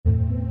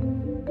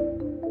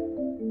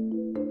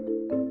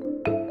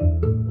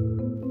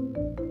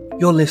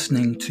You're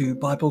listening to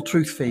Bible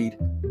Truth Feed,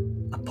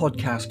 a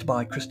podcast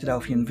by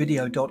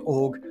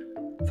Christadelphianvideo.org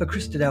for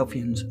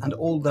Christadelphians and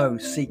all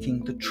those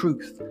seeking the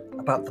truth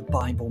about the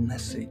Bible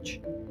message.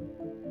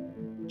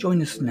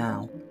 Join us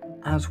now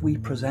as we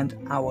present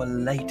our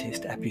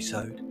latest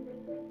episode.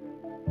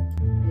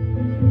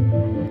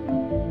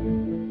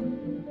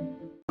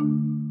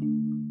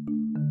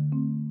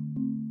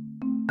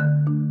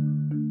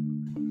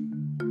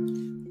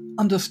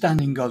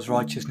 Understanding God's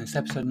Righteousness,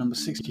 episode number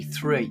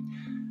 63.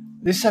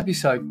 This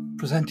episode,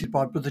 presented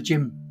by Brother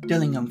Jim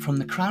Dillingham from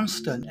the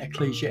Cranston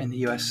Ecclesia in the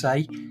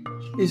USA,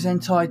 is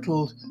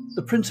entitled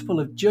The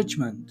Principle of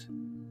Judgment,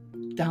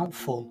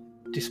 Doubtful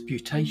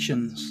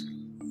Disputations.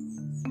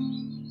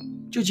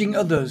 Judging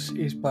others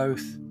is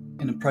both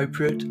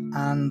inappropriate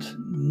and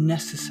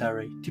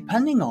necessary,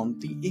 depending on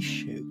the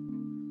issue.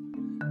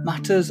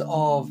 Matters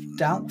of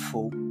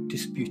doubtful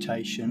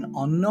disputation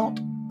are not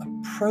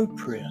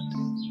appropriate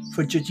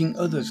for judging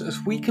others, as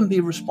we can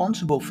be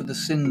responsible for the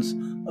sins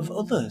of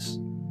others.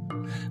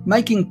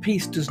 Making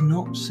peace does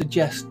not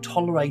suggest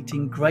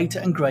tolerating greater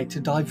and greater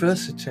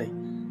diversity.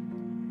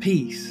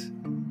 Peace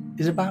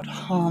is about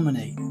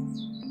harmony,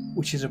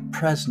 which is a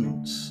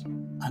presence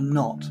and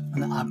not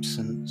an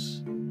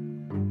absence.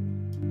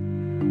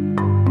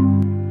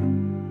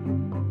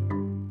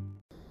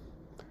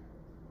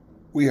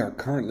 We are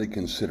currently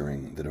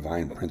considering the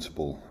divine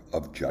principle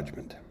of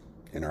judgment.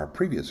 In our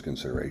previous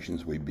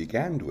considerations, we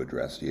began to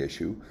address the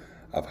issue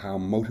of how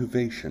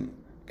motivation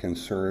can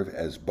serve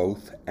as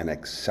both an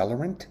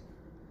accelerant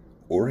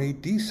or a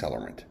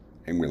decelerant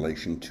in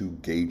relation to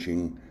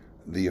gauging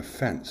the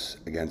offense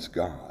against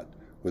God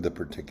with a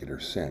particular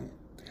sin.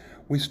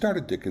 We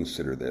started to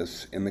consider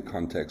this in the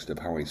context of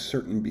how a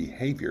certain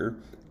behavior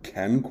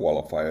can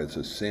qualify as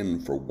a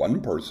sin for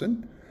one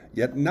person,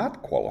 yet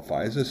not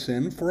qualify as a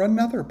sin for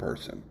another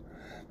person.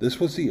 This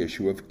was the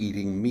issue of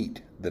eating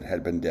meat that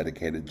had been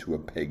dedicated to a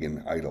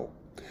pagan idol.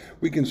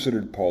 We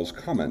considered Paul's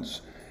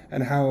comments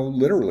and how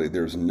literally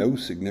there's no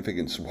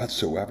significance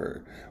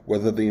whatsoever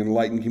whether the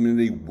enlightened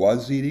community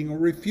was eating or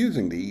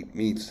refusing to eat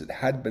meats that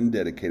had been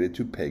dedicated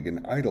to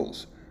pagan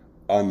idols,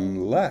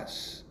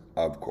 unless,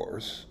 of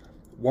course,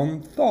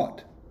 one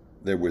thought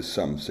there was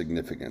some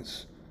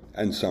significance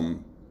and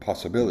some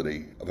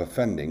possibility of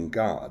offending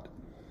God.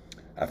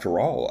 After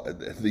all,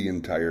 the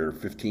entire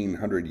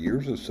 1500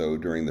 years or so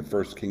during the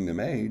First Kingdom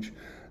Age,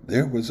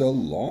 there was a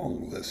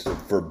long list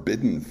of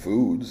forbidden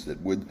foods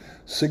that would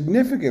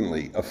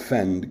significantly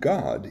offend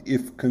God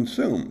if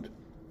consumed.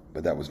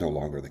 But that was no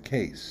longer the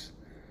case,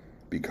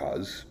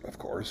 because, of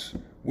course,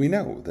 we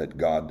know that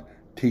God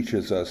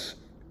teaches us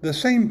the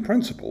same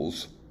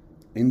principles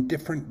in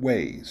different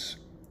ways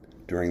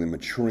during the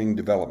maturing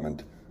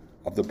development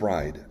of the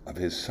bride of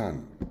his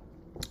Son.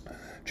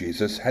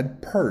 Jesus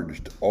had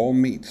purged all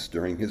meats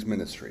during his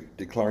ministry,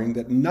 declaring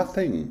that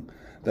nothing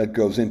that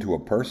goes into a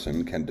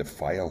person can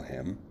defile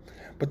him,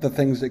 but the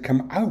things that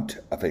come out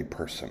of a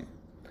person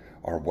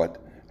are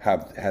what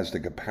has the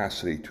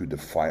capacity to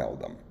defile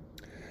them.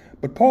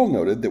 But Paul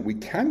noted that we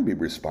can be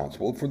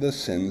responsible for the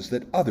sins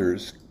that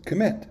others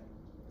commit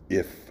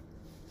if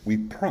we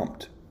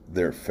prompt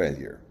their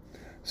failure,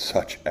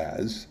 such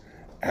as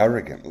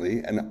arrogantly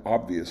and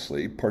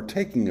obviously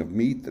partaking of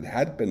meat that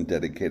had been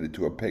dedicated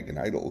to a pagan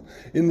idol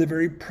in the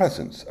very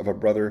presence of a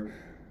brother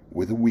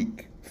with a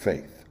weak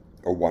faith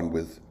or one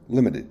with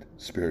limited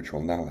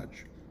spiritual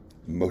knowledge.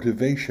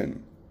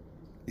 Motivation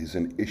is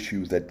an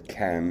issue that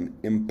can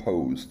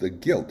impose the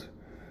guilt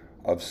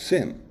of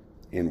sin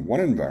in one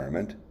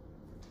environment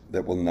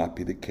that will not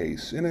be the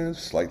case in a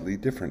slightly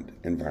different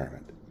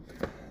environment.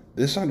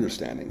 This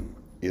understanding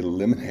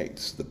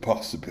eliminates the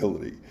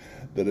possibility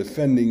that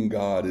offending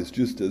God is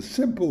just a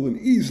simple and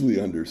easily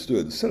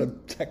understood set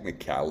of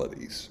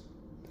technicalities.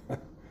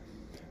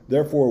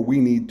 Therefore, we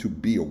need to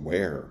be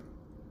aware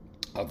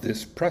of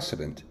this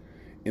precedent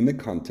in the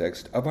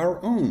context of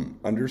our own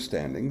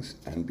understandings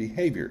and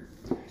behavior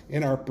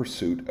in our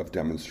pursuit of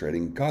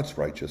demonstrating God's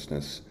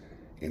righteousness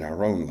in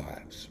our own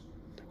lives.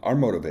 Our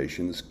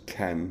motivations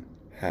can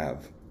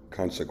have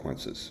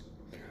consequences.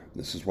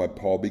 This is why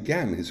Paul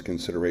began his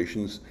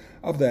considerations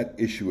of that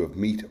issue of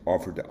meat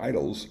offered to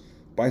idols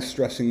by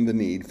stressing the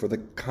need for the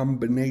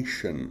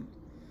combination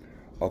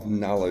of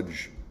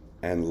knowledge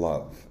and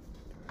love.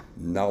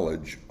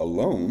 Knowledge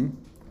alone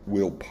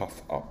will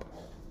puff up,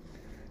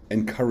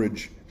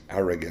 encourage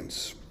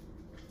arrogance.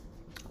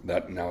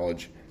 That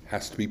knowledge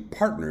has to be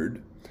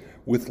partnered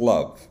with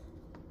love.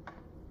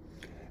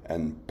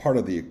 And part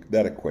of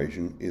that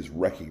equation is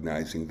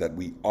recognizing that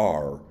we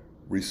are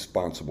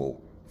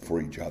responsible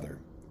for each other.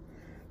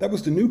 That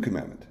was the new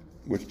commandment,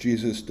 which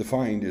Jesus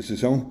defined as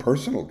his own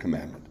personal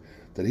commandment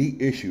that he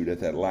issued at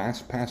that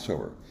last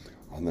Passover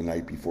on the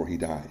night before he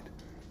died,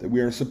 that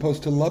we are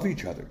supposed to love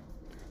each other,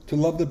 to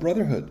love the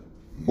brotherhood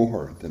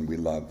more than we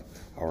love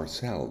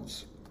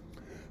ourselves.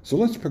 So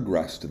let's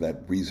progress to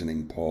that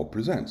reasoning Paul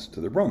presents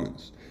to the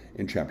Romans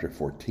in chapter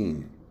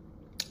 14,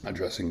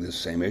 addressing this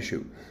same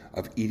issue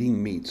of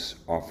eating meats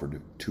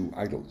offered to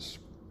idols.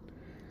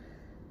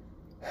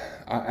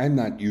 I'm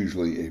not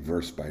usually a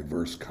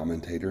verse-by-verse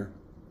commentator.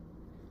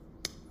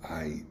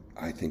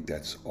 I think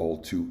that's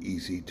all too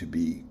easy to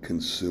be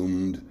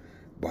consumed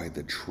by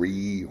the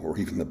tree or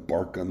even the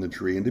bark on the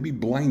tree and to be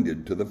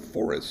blinded to the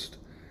forest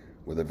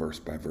with a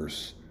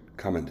verse-by-verse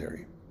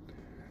commentary.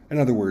 In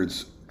other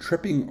words,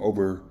 tripping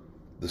over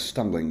the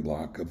stumbling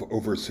block of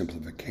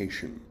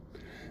oversimplification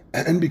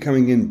and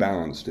becoming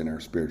imbalanced in our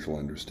spiritual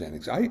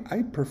understandings.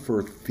 I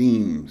prefer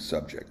theme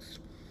subjects,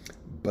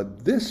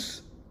 but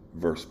this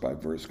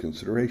verse-by-verse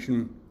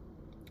consideration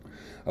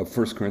of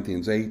 1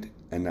 Corinthians 8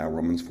 and now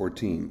Romans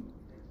 14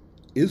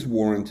 is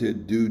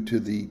warranted due to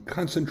the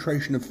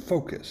concentration of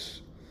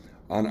focus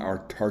on our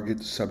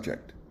target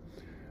subject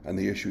and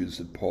the issues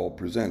that Paul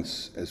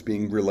presents as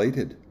being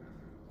related,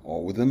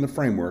 all within the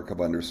framework of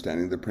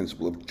understanding the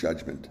principle of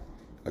judgment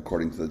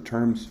according to the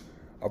terms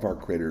of our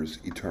Creator's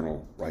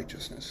eternal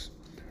righteousness.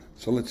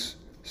 So let's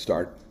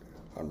start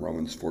on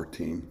Romans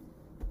 14,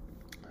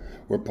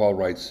 where Paul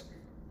writes,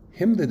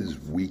 "Him that is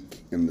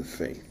weak in the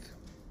faith,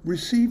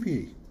 receive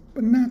ye,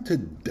 but not to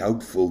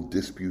doubtful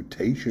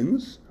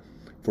disputations.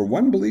 For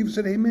one believes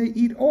that he may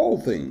eat all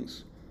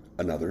things.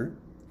 Another,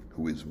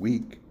 who is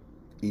weak,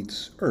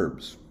 eats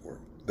herbs or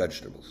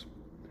vegetables."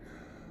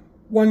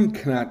 One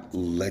cannot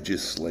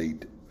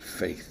legislate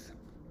faith.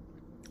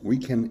 We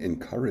can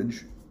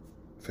encourage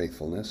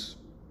faithfulness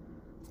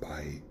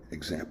by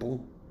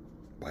example,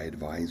 by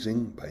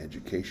advising, by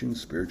education,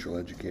 spiritual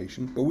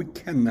education, but we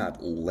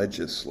cannot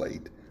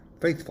legislate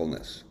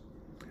faithfulness.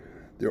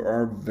 There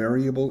are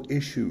variable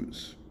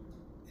issues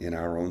in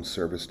our own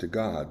service to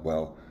God.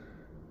 While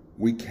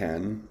we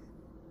can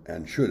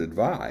and should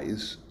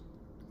advise,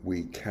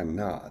 we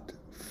cannot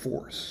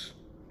force.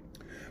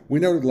 We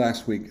noted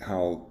last week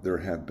how there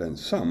have been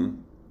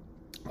some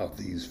of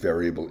these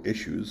variable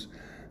issues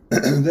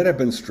that have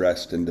been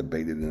stressed and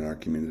debated in our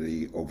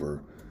community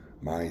over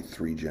my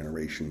 3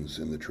 generations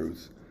in the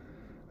truth,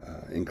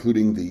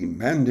 including the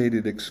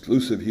mandated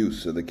exclusive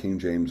use of the King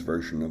James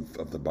Version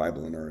of the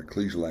Bible in our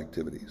ecclesial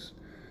activities,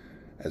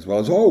 as well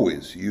as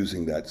always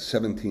using that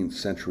 17th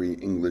century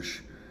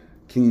English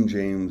King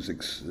James,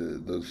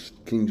 those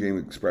King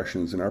James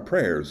expressions in our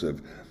prayers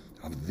of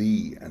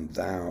thee and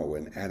thou,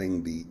 and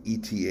adding the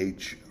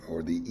ETH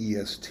or the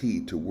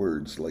EST to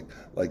words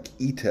like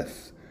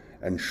eateth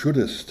and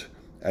shouldest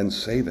and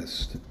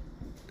savest.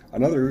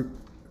 Another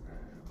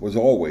was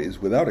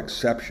always, without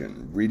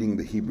exception, reading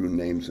the Hebrew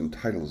names and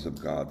titles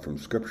of God from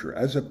Scripture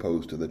as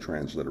opposed to the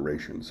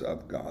transliterations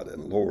of God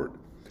and Lord.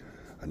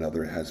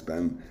 Another has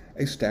been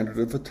a standard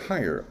of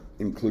attire,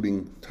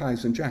 including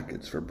ties and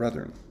jackets for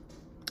brethren.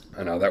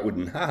 And now that would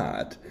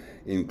not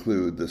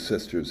include the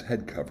sisters'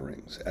 head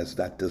coverings, as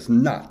that does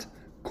not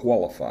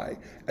qualify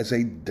as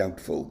a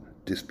doubtful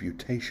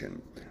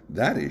disputation.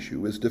 That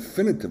issue is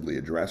definitively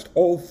addressed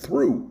all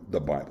through the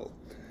Bible.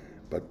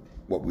 But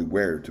what we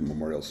wear to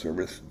memorial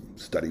service,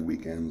 study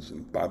weekends,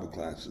 and Bible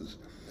classes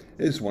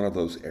is one of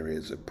those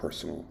areas of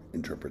personal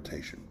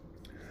interpretation.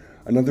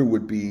 Another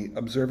would be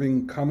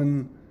observing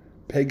common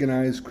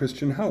paganized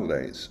Christian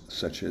holidays,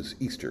 such as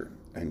Easter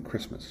and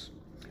Christmas.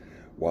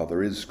 While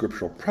there is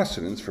scriptural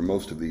precedence for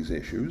most of these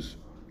issues,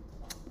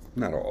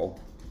 not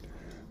all,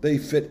 they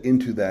fit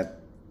into that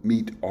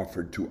meat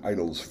offered to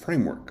idols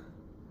framework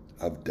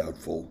of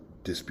doubtful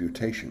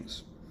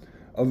disputations,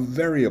 of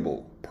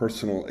variable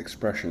personal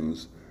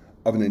expressions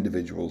of an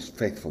individual's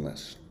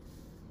faithfulness.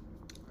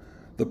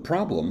 The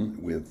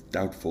problem with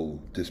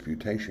doubtful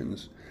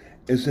disputations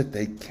is that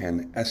they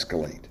can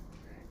escalate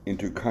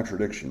into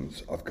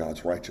contradictions of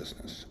God's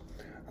righteousness.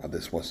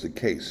 This was the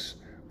case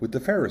with the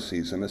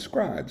Pharisees and the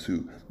scribes,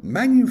 who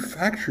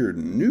manufactured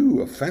new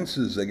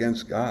offenses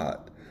against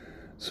God,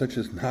 such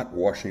as not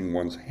washing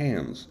one's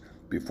hands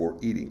before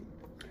eating,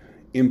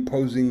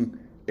 imposing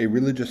a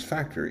religious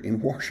factor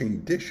in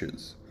washing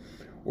dishes,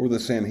 or the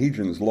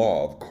Sanhedrin's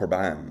law of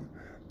Korban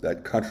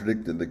that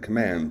contradicted the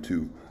command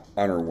to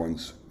honor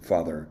one's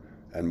father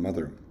and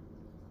mother.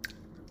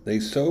 They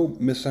so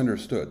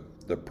misunderstood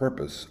the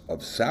purpose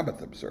of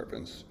Sabbath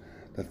observance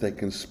that they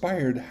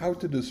conspired how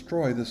to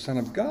destroy the Son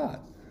of God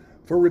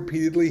for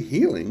repeatedly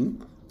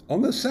healing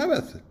on the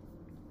Sabbath.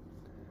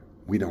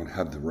 We don't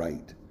have the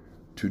right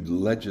to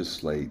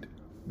legislate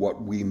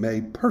what we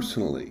may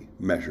personally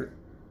measure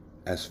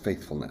as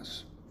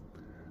faithfulness.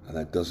 And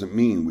that doesn't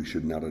mean we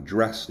should not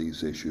address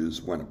these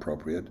issues when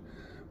appropriate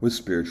with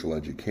spiritual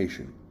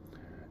education,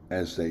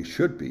 as they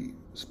should be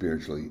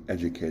spiritually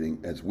educating,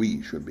 as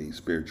we should be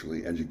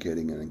spiritually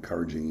educating and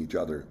encouraging each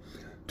other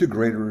to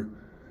greater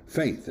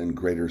faith and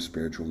greater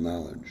spiritual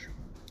knowledge.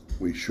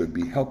 We should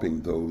be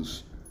helping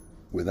those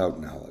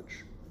without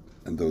knowledge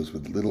and those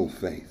with little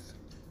faith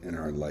in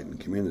our enlightened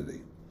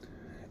community.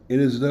 It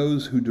is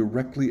those who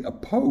directly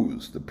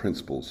oppose the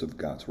principles of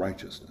God's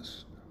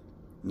righteousness,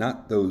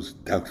 not those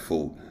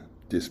doubtful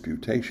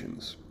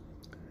disputations.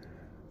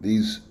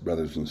 These,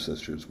 brothers and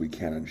sisters, we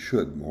can and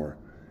should more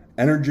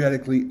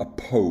energetically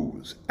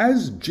oppose,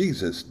 as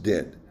Jesus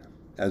did,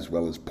 as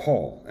well as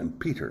Paul and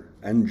Peter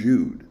and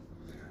Jude.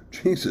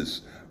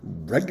 Jesus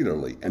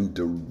regularly and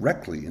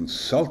directly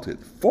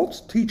insulted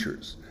false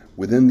teachers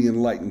within the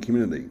enlightened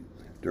community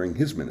during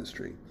his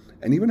ministry.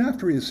 And even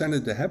after he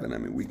ascended to heaven, I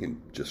mean, we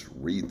can just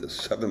read the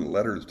 7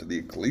 letters to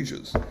the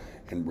ecclesias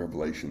in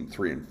Revelation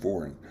 3 and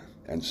 4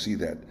 and see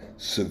that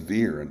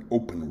severe and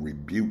open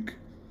rebuke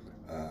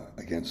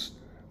against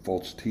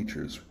false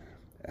teachers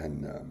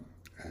and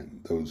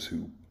those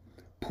who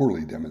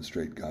poorly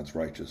demonstrate God's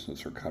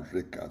righteousness or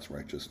contradict God's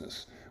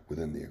righteousness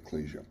within the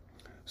ecclesia.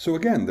 So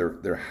again,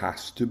 there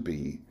has to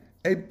be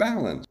a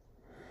balance.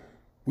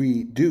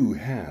 We do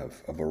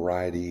have a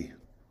variety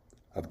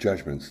of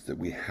judgments that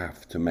we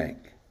have to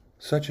make,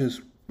 such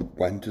as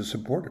when to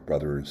support a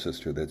brother and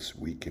sister that's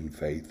weak in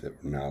faith or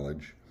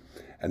knowledge,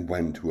 and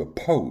when to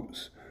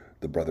oppose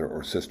the brother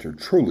or sister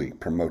truly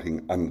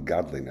promoting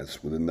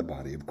ungodliness within the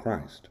body of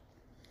Christ.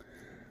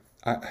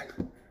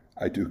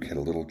 I do get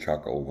a little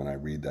chuckle when I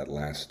read that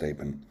last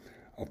statement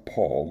of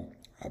Paul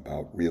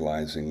about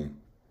realizing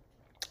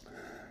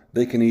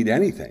they can eat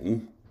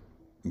anything,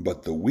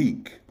 but the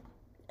weak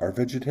are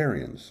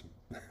vegetarians.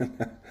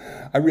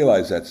 I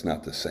realize that's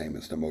not the same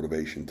as the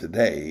motivation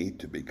today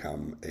to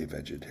become a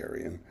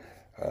vegetarian.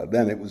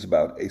 Then it was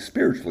about a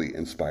spiritually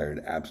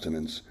inspired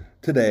abstinence.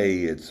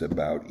 Today it's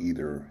about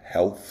either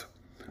health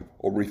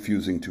or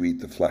refusing to eat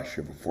the flesh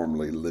of a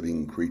formerly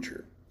living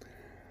creature.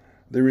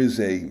 There is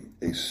a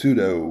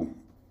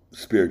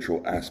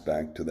pseudo-spiritual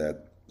aspect to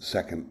that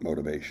second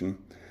motivation,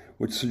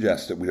 which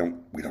suggests that we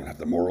don't have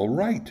the moral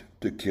right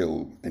to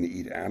kill and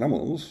eat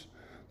animals,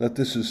 that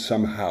this is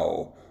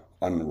somehow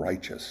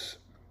unrighteous.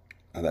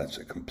 Now, that's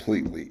a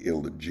completely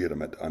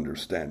illegitimate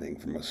understanding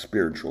from a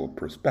spiritual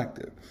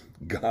perspective.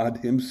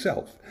 God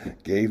himself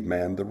gave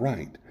man the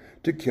right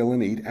to kill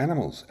and eat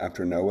animals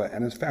after Noah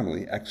and his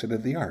family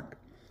exited the ark.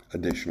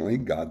 Additionally,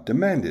 God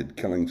demanded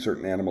killing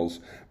certain animals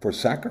for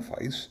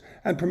sacrifice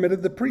and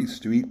permitted the priests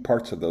to eat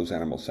parts of those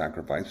animal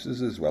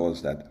sacrifices as well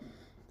as that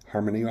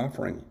harmony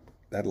offering,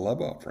 that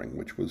love offering,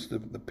 which was the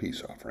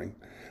peace offering,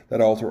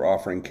 that altar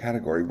offering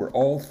category where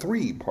all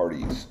 3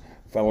 parties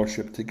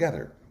fellowship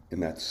together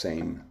in that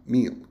same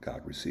meal.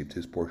 God received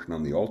his portion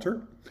on the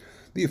altar.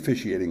 The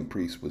officiating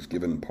priest was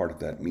given part of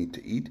that meat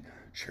to eat,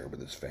 share with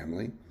his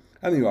family,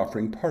 and the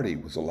offering party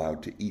was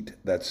allowed to eat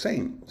that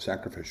same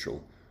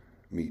sacrificial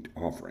meat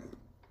offering,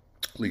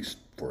 at least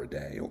for a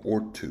day or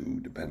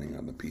 2, depending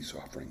on the peace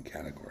offering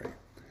category.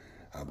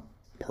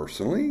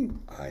 Personally,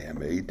 I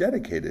am a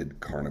dedicated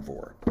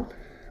carnivore,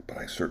 but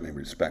I certainly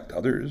respect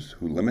others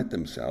who limit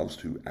themselves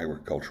to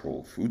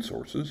agricultural food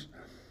sources.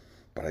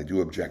 But I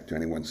do object to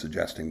anyone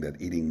suggesting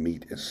that eating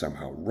meat is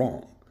somehow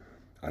wrong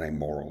on a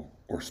moral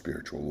or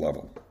spiritual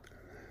level.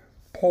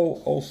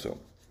 Paul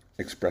also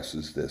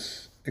expresses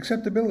this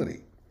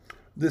acceptability,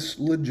 this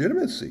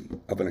legitimacy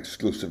of an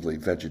exclusively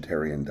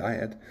vegetarian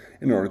diet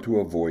in order to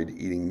avoid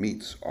eating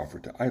meats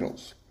offered to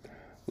idols.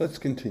 Let's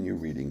continue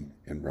reading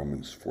in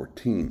Romans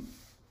 14.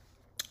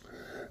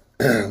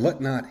 Let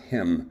not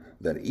him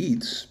that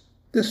eats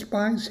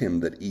despise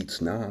him that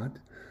eats not,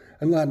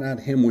 and let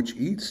not him which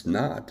eats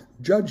not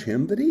judge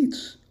him that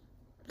eats,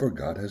 for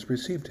God has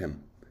received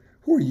him.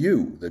 Who are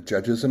you that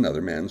judges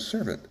another man's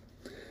servant?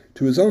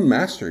 To his own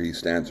master he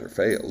stands or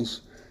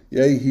fails,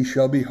 yea, he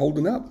shall be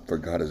holden up, for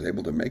God is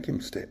able to make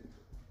him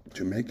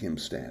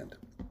stand.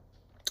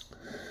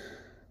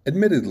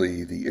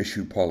 Admittedly, the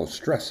issue Paul is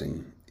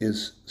stressing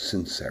is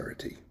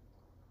sincerity,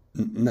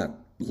 not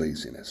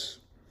laziness.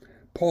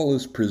 Paul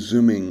is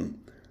presuming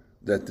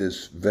that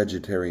this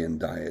vegetarian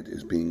diet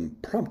is being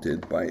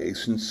prompted by a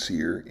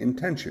sincere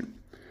intention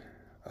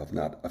of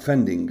not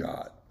offending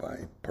God by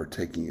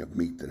partaking of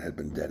meat that had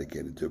been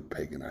dedicated to a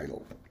pagan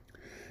idol.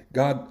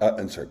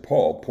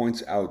 Paul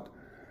points out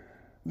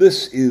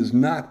this is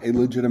not a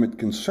legitimate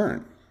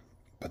concern,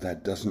 but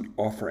that doesn't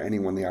offer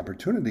anyone the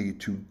opportunity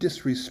to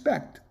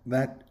disrespect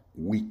that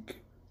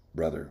weak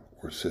brother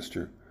or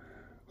sister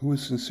who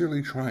is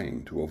sincerely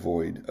trying to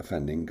avoid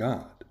offending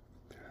God.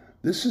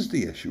 This is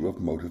the issue of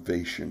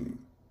motivation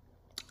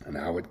and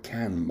how it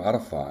can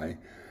modify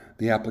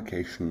the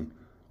application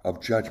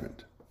of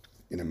judgment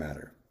in a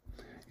matter.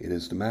 It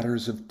is the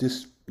matters of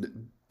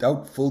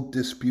doubtful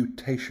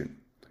disputation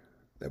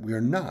that we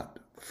are not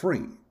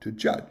free to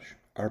judge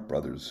our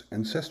brothers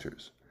and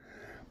sisters.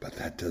 But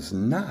that does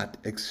not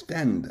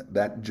extend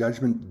that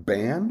judgment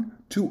ban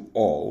to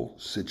all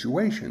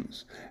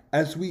situations,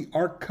 as we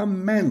are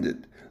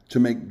commanded to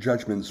make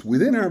judgments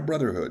within our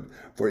brotherhood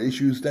for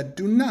issues that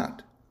do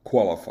not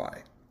qualify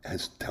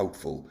as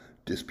doubtful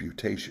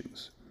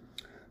disputations.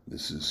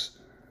 This is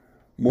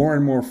more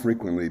and more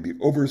frequently the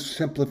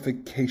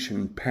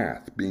oversimplification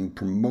path being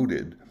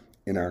promoted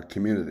in our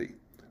community,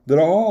 that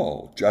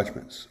all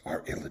judgments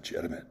are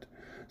illegitimate,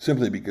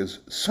 simply because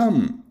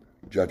some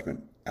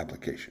judgment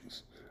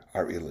applications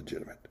are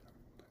illegitimate,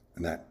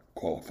 and that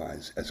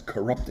qualifies as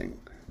corrupting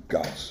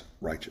God's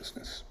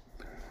righteousness.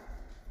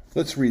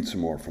 Let's read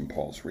some more from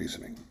Paul's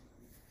reasoning.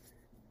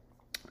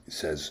 He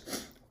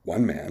says,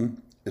 one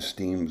man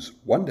esteems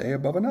one day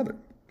above another,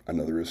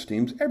 another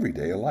esteems every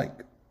day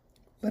alike.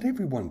 Let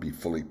everyone be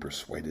fully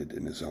persuaded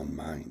in his own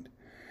mind.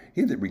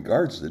 He that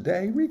regards the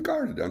day,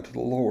 regard it unto the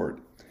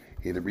Lord.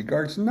 He that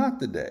regards not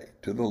the day,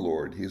 to the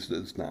Lord he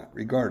does not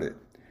regard it.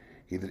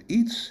 He that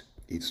eats,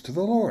 eats to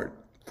the Lord,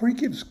 for he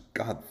gives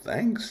God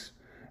thanks.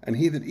 And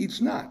he that eats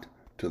not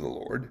to the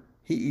Lord,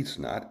 he eats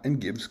not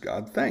and gives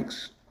God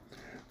thanks.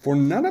 For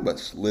none of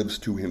us lives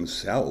to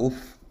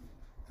himself,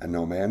 and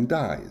no man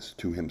dies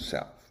to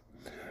himself.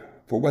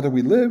 For whether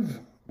we live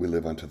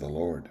unto the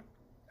Lord,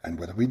 and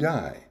whether we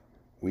die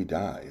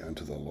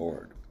unto the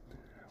Lord.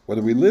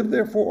 Whether we live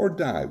therefore or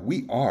die,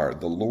 we are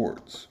the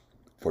Lord's.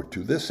 For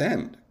to this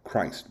end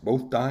Christ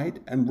both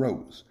died and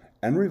rose,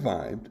 and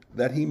revived,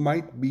 that he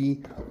might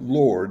be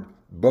Lord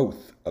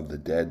both of the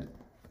dead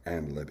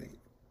and living.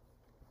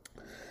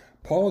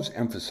 Paul is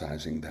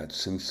emphasizing that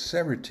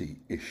sincerity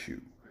issue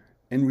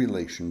in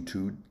relation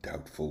to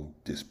doubtful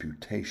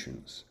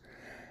disputations.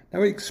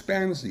 Now he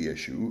expands the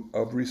issue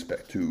of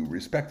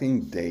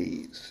respecting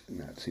days, and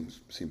that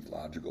seems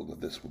logical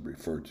that this would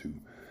refer to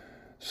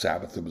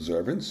Sabbath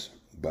observance,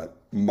 but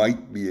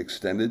might be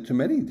extended to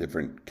many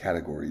different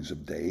categories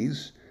of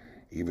days,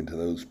 even to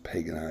those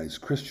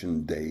paganized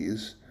Christian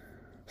days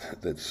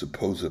that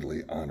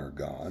supposedly honor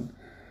God,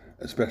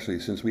 especially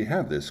since we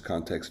have this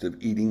context of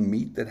eating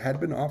meat that had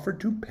been offered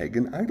to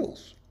pagan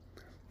idols.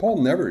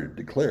 Paul never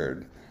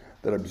declared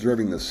that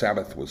observing the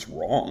Sabbath was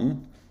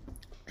wrong,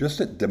 just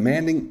that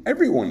demanding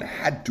everyone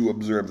had to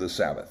observe the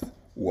Sabbath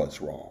was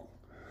wrong,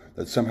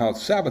 that somehow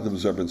Sabbath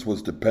observance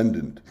was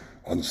dependent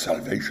on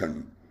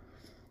salvation.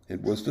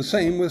 It was the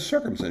same with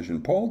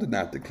circumcision. Paul did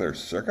not declare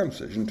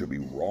circumcision to be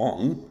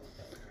wrong,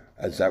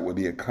 as that would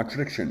be a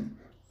contradiction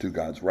to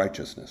God's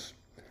righteousness.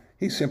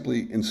 He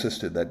simply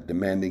insisted that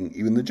demanding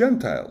even the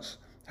Gentiles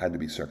had to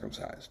be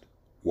circumcised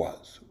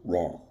was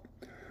wrong,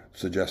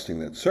 suggesting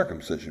that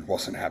circumcision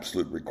was an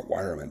absolute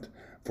requirement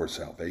for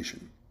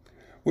salvation,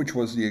 which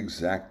was the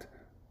exact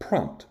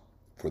prompt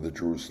for the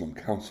Jerusalem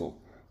Council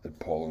that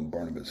Paul and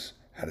Barnabas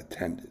had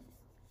attended.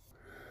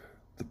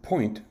 The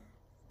point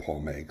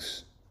Paul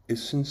makes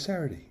is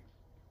sincerity,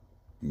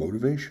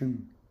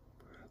 motivation.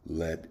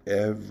 Let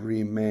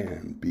every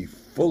man be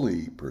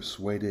fully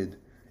persuaded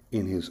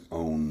in his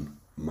own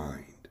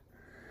mind.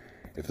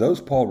 If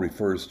those Paul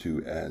refers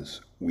to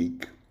as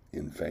weak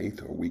in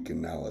faith or weak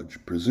in knowledge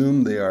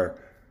presume they are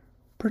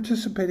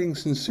participating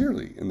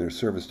sincerely in their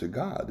service to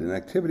God in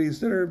activities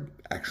that are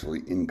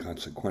actually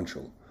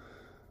inconsequential,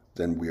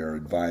 then we are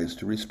advised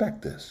to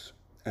respect this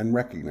and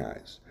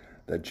recognize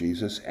that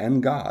Jesus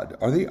and God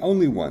are the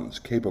only ones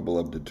capable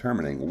of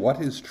determining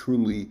what is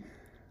truly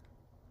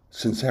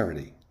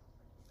sincerity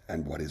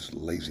and what is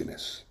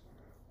laziness,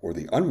 or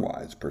the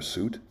unwise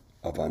pursuit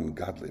of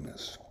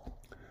ungodliness.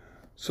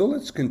 So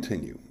let's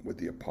continue with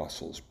the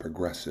apostles'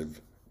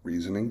 progressive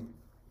reasoning.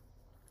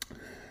 It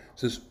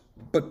says,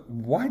 but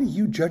why do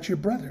you judge your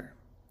brother?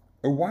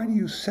 Or why do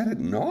you set it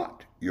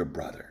not your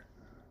brother?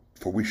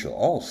 For we shall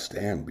all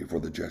stand before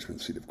the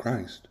judgment seat of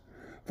Christ.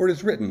 For it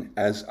is written,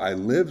 as I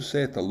live,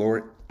 saith the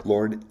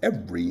Lord,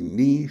 every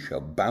knee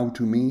shall bow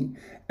to me,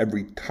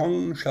 every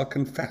tongue shall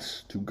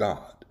confess to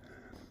God.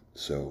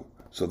 So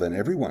then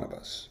every one of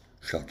us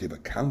shall give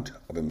account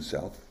of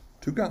himself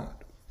to God.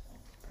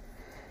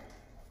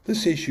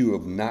 This issue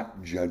of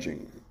not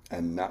judging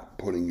and not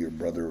putting your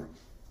brother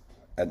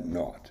at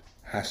naught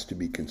has to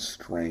be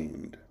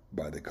constrained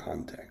by the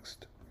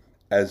context,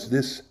 as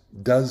this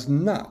does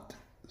not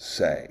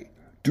say,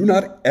 do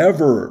not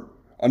ever,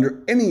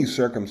 under any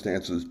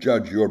circumstances,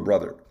 judge your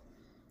brother.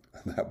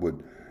 That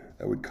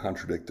would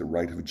contradict the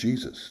right of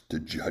Jesus to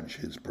judge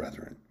his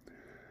brethren.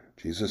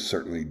 Jesus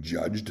certainly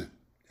judged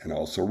and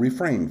also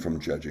refrained from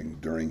judging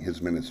during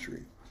his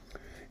ministry.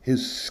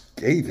 His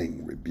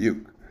scathing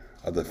rebuke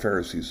of the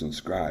Pharisees and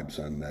scribes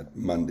on that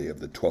Monday of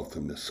the 12th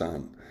of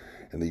Nisan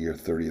in the year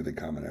 30 of the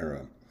Common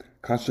Era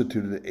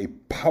constituted a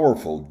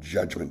powerful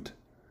judgment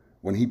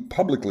when he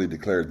publicly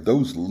declared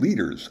those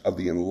leaders of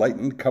the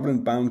enlightened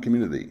covenant-bound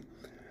community,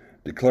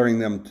 declaring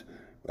them,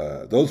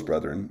 those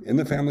brethren in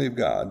the family of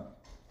God,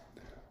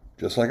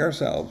 just like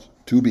ourselves,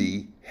 to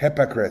be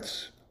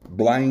hypocrites,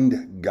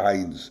 blind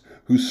guides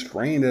who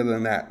strain at a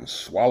gnat and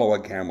swallow a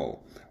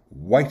camel,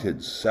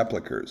 whited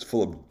sepulchres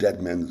full of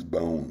dead men's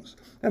bones,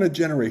 and a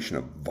generation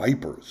of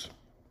vipers.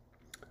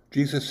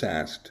 Jesus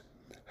asked,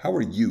 how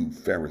are you,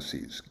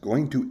 Pharisees,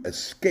 going to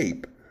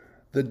escape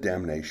the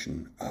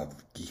damnation of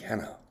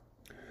Gehenna?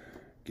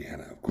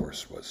 Gehenna, of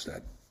course, was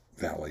that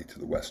valley to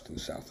the west and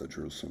south of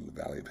Jerusalem,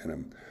 the Valley of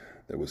Hinnom,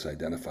 that was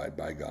identified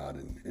by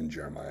God in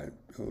Jeremiah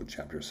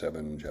chapter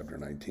 7, chapter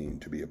 19,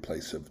 to be a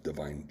place of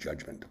divine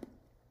judgment.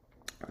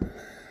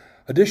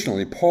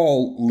 Additionally,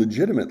 Paul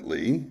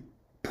legitimately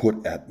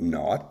put at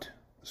naught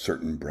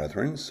certain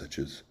brethren, such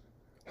as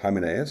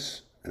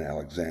Hymenaeus and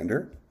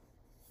Alexander.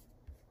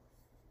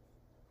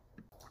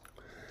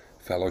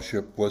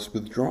 Fellowship was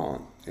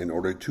withdrawn in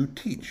order to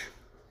teach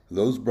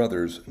those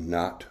brothers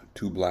not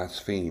to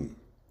blaspheme.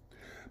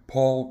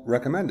 Paul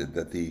recommended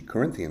that the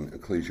Corinthian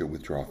ecclesia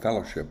withdraw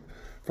fellowship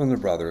from the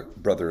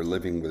brother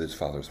living with his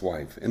father's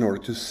wife in order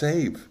to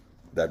save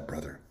that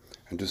brother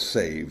and to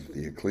save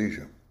the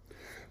ecclesia.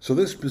 So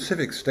this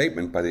specific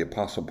statement by the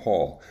Apostle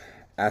Paul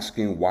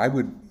asking why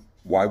would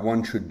why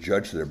one should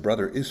judge their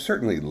brother is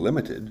certainly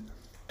limited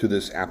to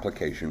this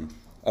application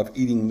of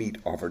eating meat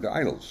offered to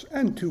idols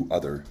and to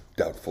other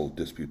doubtful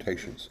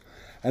disputations,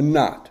 and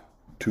not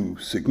to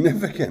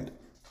significant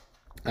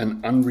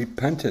and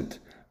unrepentant,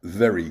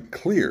 very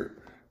clear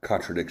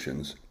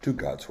contradictions to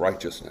God's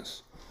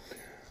righteousness.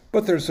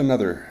 But there's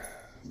another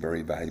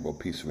very valuable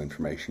piece of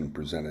information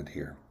presented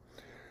here,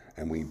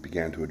 and we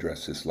began to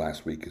address this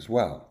last week as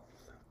well.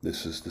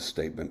 This is the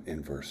statement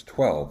in verse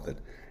 12 that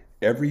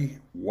every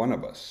one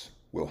of us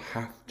will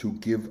have to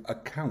give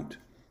account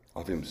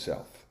of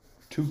himself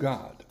to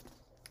God.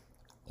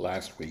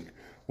 Last week,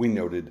 we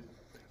noted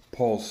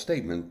Paul's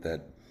statement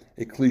that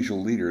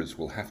ecclesial leaders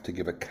will have to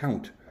give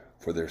account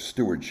for their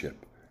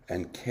stewardship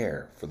and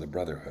care for the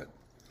brotherhood.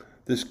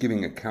 This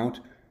giving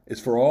account is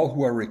for all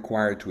who are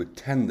required to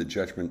attend the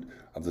judgment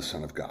of the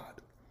Son of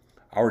God.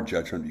 Our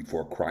judgment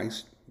before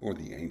Christ, or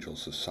the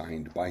angels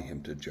assigned by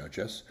him to judge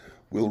us,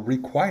 will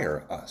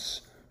require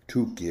us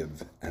to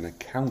give an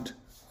account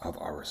of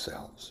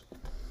ourselves.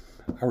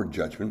 Our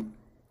judgment,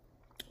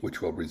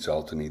 which will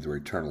result in either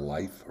eternal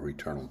life or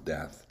eternal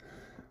death,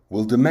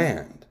 will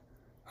demand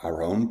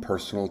our own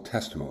personal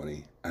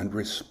testimony and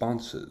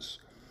responses.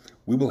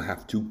 We will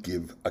have to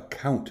give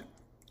account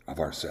of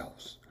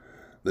ourselves.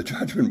 The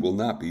judgment will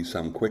not be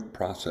some quick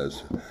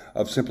process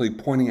of simply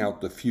pointing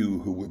out the few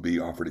who will be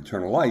offered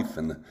eternal life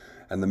and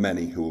the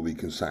many who will be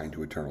consigned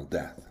to eternal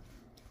death.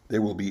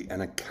 There will be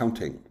an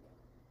accounting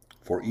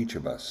for each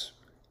of us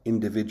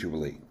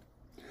individually.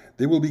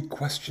 There will be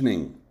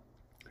questioning.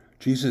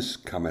 Jesus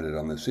commented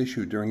on this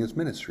issue during his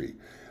ministry,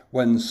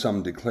 when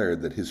some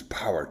declared that his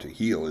power to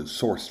heal is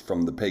sourced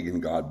from the pagan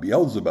god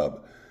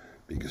Beelzebub,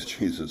 because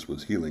Jesus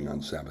was healing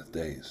on Sabbath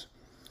days.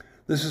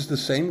 This is the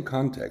same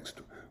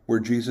context where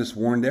Jesus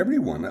warned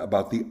everyone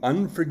about the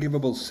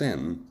unforgivable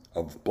sin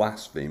of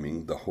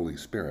blaspheming the Holy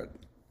Spirit.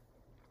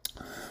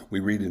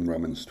 We read in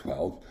Romans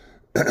 12,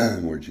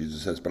 where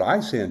Jesus says, "But I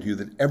say unto you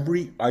that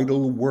every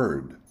idle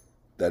word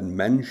that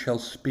men shall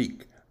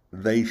speak,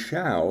 they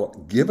shall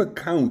give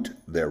account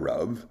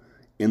thereof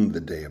in the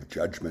day of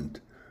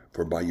judgment.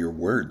 For by your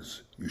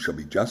words you shall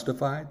be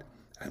justified,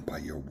 and by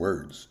your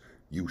words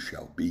you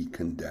shall be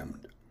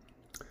condemned."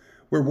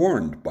 We're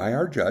warned by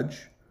our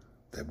judge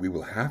that we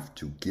will have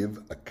to give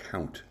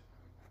account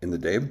in the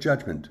day of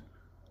judgment,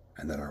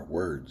 and that our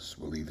words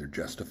will either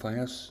justify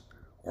us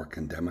or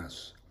condemn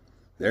us.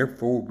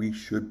 Therefore, we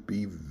should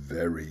be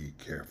very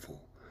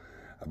careful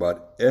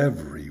about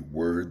every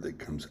word that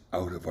comes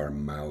out of our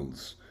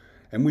mouths,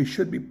 and we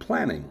should be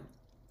planning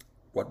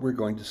what we're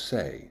going to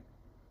say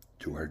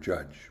to our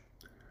judge.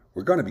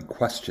 We're going to be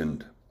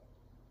questioned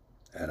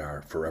at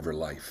our forever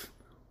life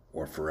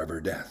or forever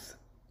death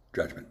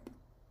judgment.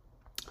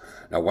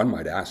 Now, one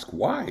might ask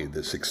why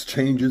this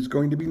exchange is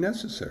going to be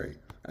necessary.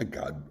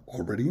 God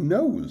already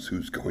knows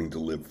who's going to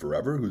live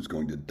forever, who's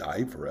going to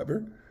die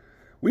forever.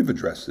 We've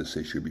addressed this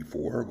issue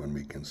before when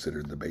we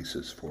considered the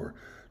basis for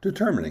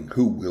determining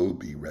who will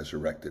be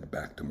resurrected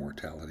back to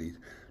mortality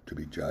to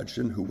be judged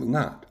and who will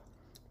not.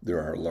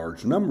 There are a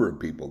large number of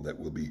people that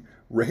will be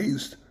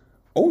raised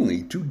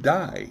only to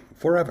die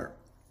forever,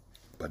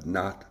 but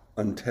not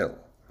until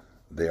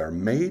they are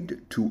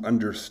made to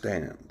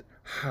understand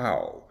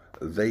how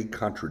they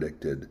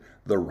contradicted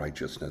the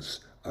righteousness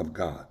of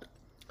God.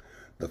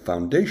 The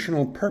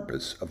foundational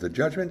purpose of the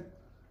judgment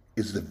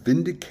is the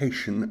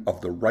vindication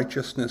of the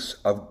righteousness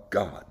of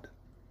God.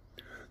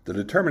 The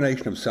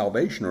determination of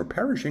salvation or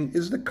perishing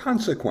is the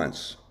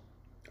consequence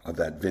of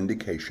that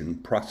vindication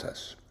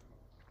process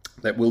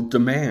that will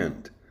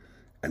demand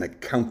an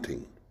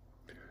accounting.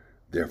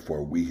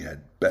 Therefore, we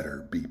had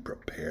better be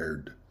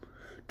prepared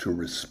to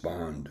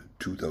respond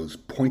to those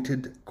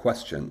pointed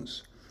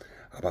questions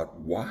about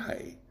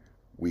why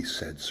we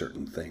said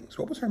certain things.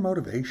 What was our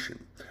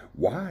motivation?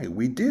 Why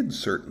we did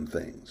certain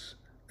things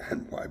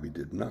and why we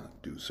did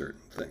not do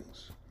certain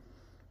things.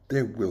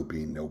 There will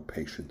be no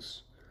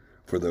patience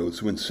for those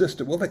who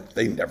insisted, well,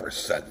 they never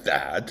said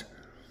that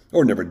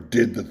or never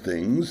did the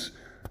things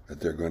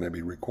that they're going to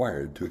be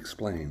required to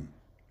explain.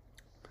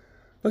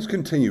 Let's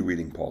continue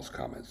reading Paul's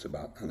comments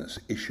about this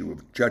issue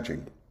of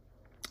judging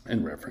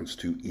in reference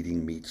to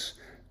eating meats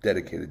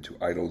dedicated to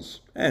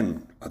idols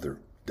and other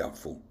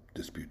doubtful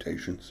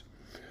disputations.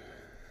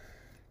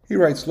 He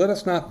writes, "Let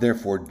us not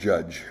therefore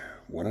judge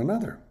one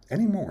another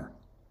anymore,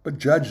 but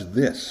judge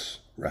this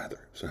rather."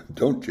 So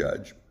don't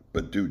judge,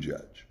 but do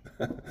judge.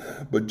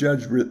 But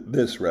judge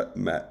this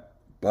rather,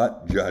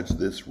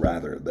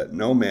 that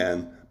no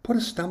man put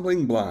a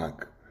stumbling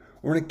block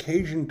or an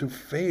occasion to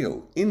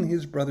fail in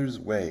his brother's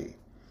way.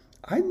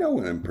 I know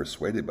and am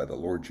persuaded by the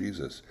Lord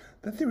Jesus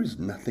that there is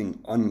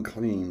nothing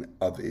unclean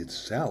of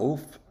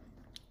itself,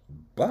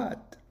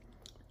 but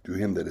to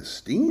him that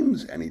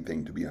esteems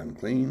anything to be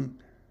unclean,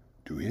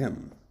 to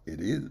him it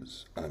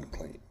is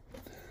unclean.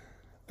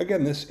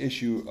 Again, this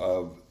issue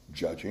of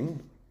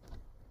judging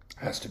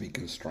has to be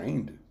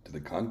constrained to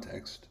the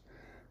context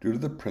due to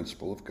the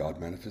principle of God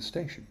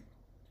manifestation,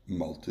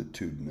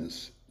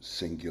 multitudinous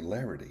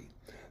singularity,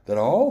 that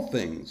all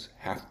things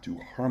have to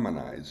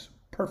harmonize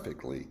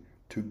perfectly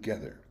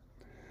together.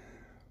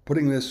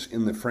 Putting this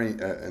in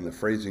the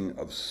phrasing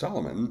of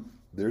Solomon,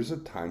 there's a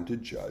time to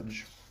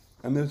judge,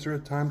 and there's a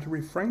time to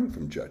refrain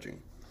from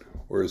judging.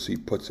 Or as he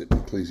puts it in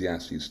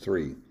Ecclesiastes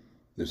 3,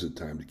 there's a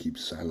time to keep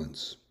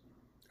silence,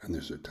 and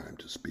there's a time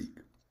to speak.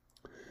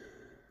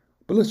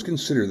 But let's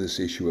consider this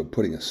issue of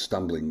putting a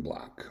stumbling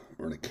block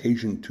or an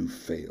occasion to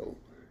fail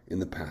in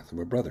the path of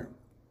a brother.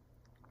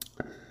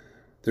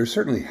 There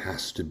certainly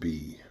has to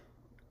be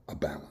a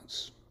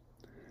balance.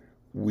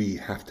 We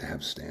have to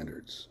have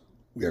standards.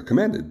 We are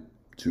commanded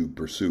to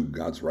pursue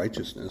God's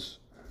righteousness,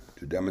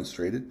 to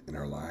demonstrate it in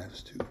our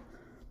lives, to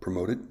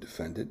promote it,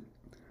 defend it.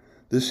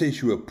 This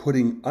issue of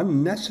putting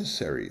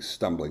unnecessary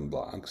stumbling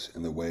blocks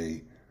in the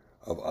way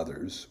of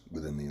others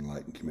within the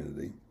enlightened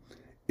community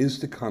is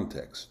the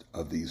context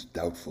of these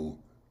doubtful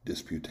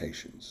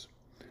disputations.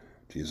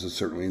 Jesus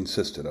certainly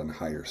insisted on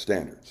higher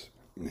standards.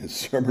 His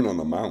Sermon on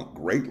the Mount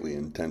greatly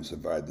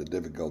intensified the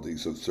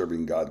difficulties of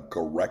serving God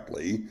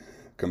correctly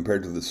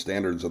compared to the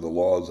standards of the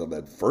laws of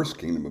that first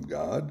kingdom of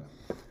God.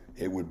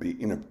 It would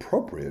be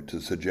inappropriate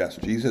to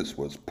suggest Jesus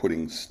was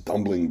putting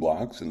stumbling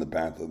blocks in the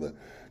path of the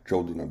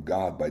children of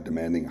God by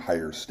demanding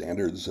higher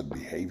standards of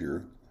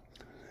behavior.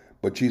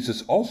 But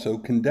Jesus also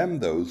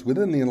condemned those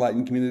within the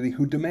enlightened community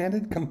who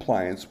demanded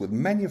compliance with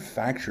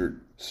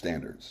manufactured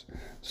standards,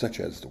 such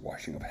as the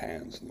washing of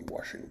hands and the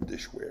washing of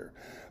dishware,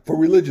 for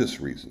religious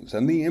reasons,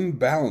 and the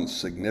imbalanced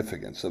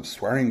significance of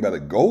swearing by the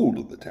gold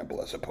of the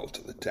temple as opposed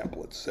to the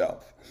temple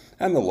itself,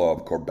 and the law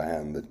of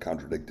Korban that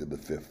contradicted the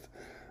fifth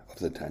of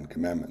the Ten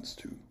Commandments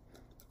to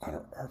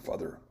honor our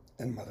father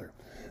and mother.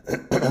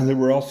 There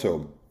were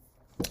also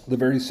the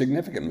very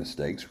significant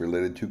mistakes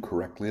related to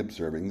correctly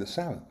observing the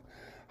Sabbath.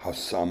 How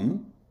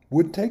some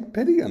would take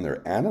pity on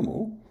their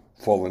animal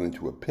fallen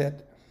into a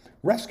pit,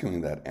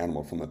 rescuing that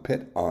animal from the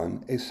pit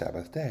on a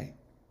Sabbath day,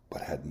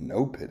 but had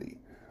no pity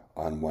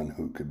on one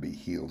who could be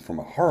healed from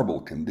a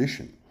horrible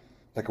condition,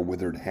 like a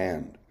withered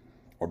hand,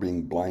 or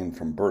being blind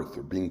from birth,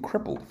 or being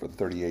crippled for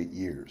 38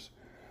 years,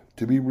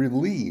 to be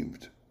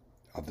relieved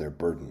of their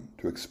burden,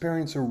 to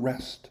experience a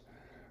rest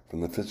from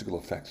the physical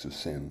effects of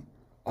sin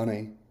on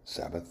a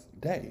Sabbath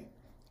day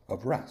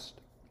of rest.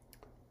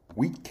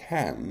 We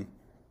can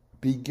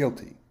be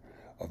guilty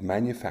of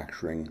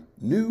manufacturing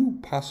new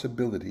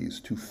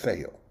possibilities to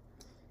fail,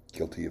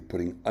 guilty of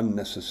putting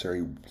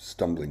unnecessary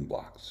stumbling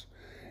blocks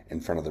in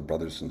front of the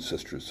brothers and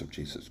sisters of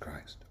Jesus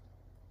Christ.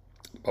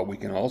 But we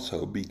can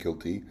also be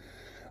guilty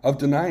of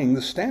denying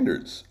the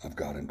standards of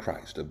God and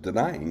Christ, of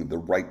denying the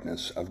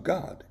rightness of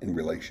God in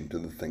relation to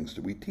the things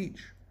that we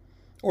teach,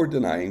 or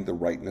denying the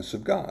rightness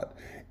of God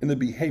in the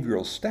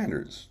behavioral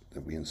standards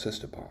that we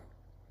insist upon.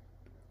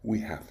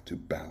 We have to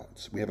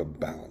balance. We have a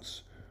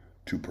balance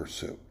to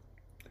pursue.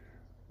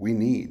 We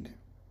need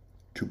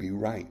to be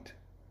right,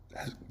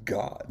 as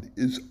God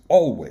is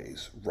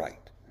always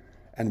right,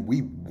 and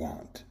we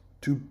want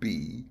to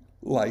be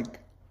like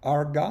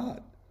our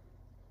God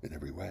in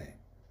every way,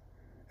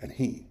 and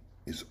He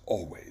is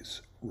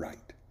always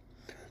right.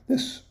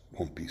 This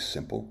won't be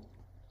simple,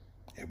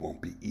 it won't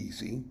be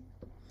easy,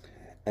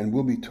 and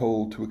we'll be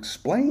told to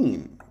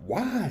explain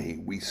why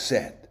we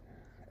said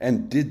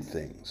and did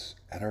things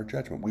at our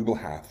judgment. We will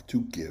have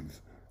to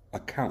give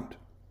account.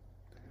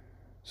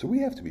 So we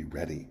have to be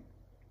ready,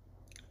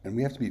 and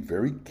we have to be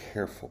very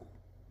careful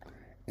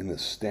in the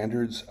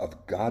standards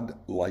of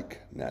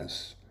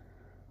God-likeness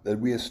that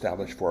we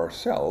establish for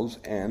ourselves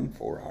and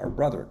for our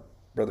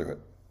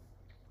brotherhood.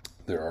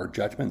 There are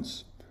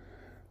judgments,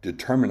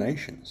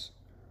 determinations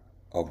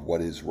of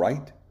what is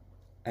right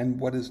and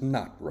what is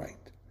not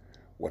right,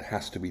 what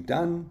has to be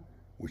done,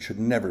 what should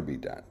never be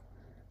done,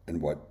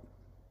 and what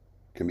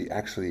can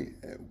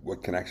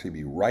actually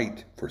be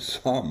right for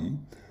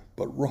some,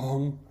 but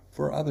wrong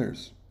for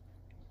others.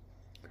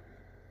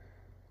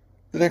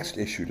 The next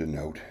issue to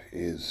note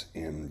is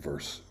in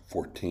verse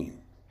 14,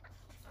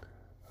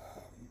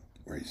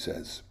 where he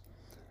says,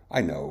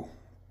 I know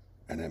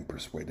and am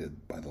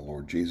persuaded by the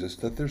Lord Jesus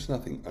that there's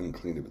nothing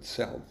unclean of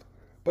itself,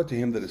 but to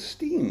him that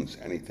esteems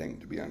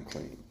anything to be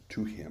unclean,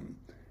 to him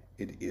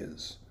it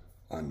is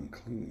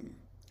unclean.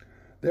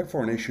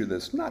 Therefore, an issue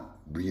that's not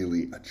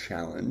really a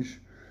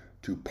challenge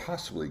to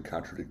possibly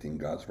contradicting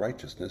God's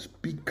righteousness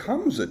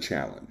becomes a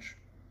challenge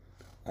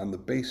on the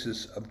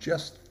basis of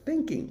just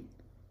thinking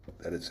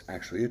that it's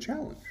actually a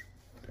challenge.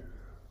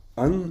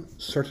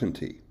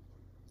 Uncertainty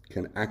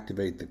can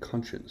activate the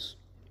conscience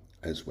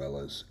as well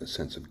as a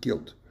sense of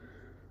guilt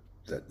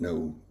that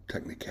no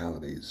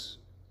technicalities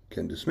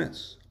can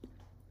dismiss.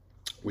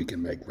 We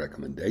can make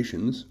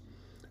recommendations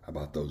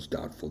about those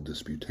doubtful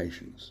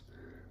disputations,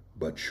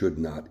 but should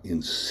not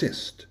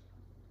insist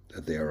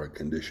that they are a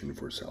condition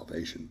for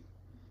salvation,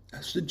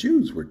 as the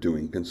Jews were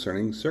doing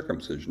concerning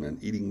circumcision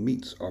and eating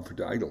meats offered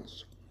to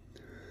idols.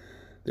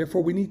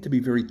 Therefore, we need to be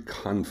very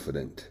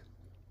confident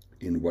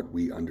in what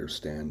we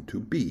understand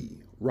to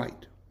be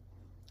right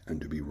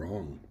and to be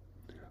wrong,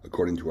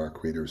 according to our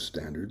Creator's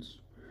standards.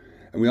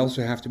 And we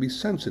also have to be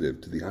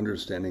sensitive to the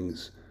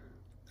understandings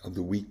of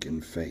the weak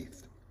in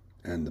faith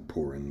and the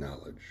poor in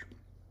knowledge.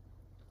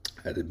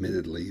 And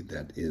admittedly,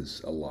 that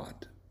is a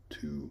lot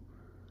to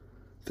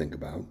think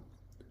about,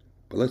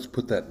 but let's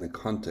put that in the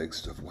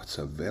context of what's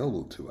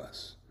available to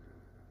us.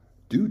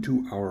 Due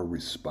to our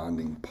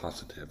responding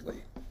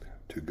positively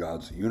to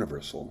God's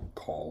universal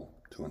call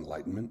to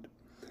enlightenment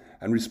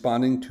and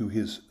responding to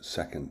his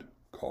second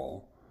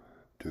call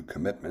to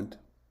commitment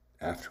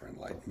after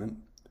enlightenment,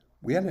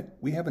 we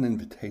have an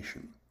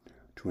invitation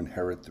to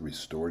inherit the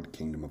restored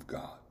kingdom of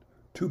God,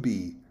 to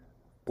be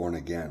born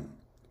again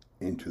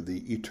into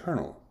the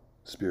eternal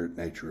spirit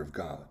nature of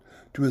God,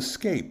 to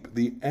escape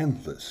the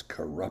endless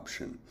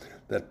corruption,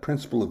 that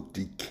principle of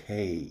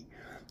decay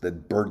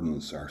that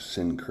burdens our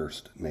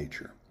sin-cursed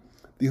nature,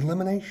 the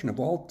elimination of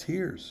all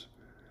tears,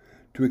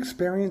 to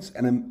experience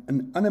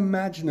an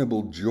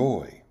unimaginable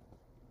joy,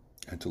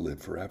 and to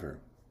live forever.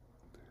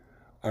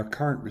 Our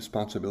current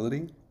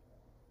responsibility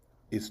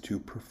is to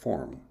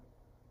perform.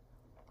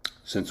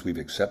 Since we've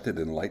accepted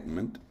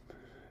enlightenment,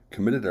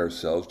 committed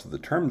ourselves to the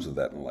terms of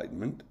that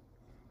enlightenment,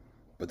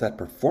 but that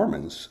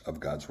performance of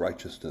God's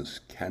righteousness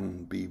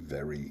can be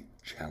very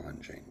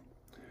challenging.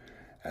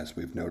 As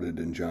we've noted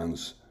in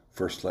John's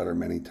first letter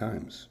many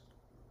times,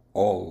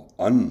 all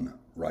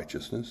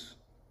unrighteousness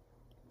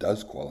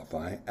does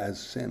qualify as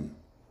sin.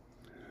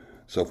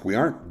 So if we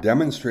aren't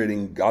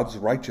demonstrating God's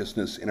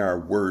righteousness in our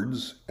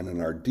words and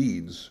in our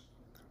deeds,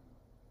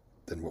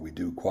 then what we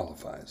do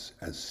qualifies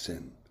as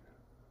sin,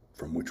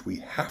 from which we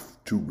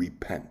have to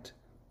repent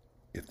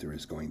if there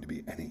is going to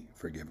be any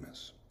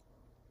forgiveness.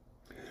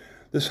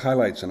 This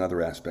highlights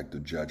another aspect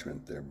of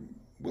judgment that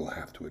we'll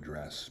have to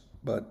address,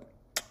 but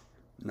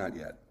not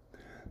yet.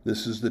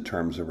 This is the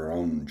terms of our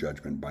own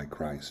judgment by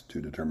Christ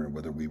to determine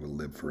whether we will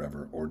live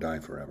forever or die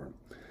forever.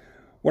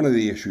 One of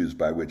the issues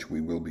by which we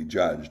will be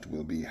judged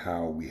will be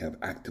how we have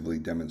actively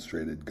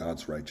demonstrated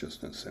God's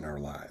righteousness in our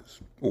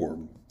lives, or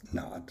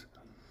not.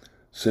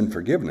 Sin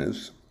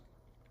forgiveness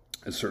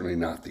is certainly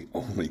not the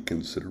only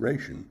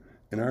consideration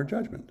in our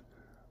judgment.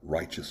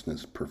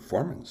 Righteousness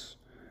performance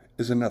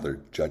is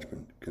another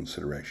judgment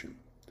consideration.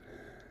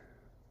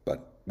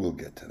 But we'll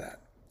get to that.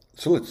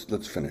 So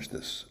let's finish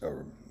this,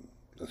 or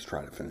let's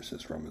try to finish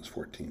this Romans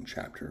 14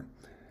 chapter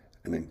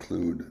and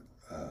include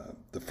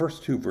the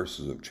first two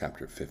verses of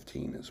chapter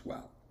 15 as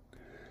well.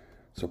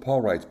 So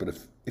Paul writes, "But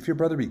if your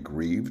brother be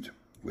grieved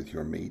with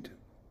your meat,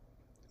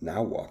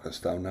 now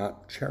walkest thou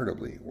not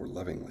charitably or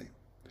lovingly.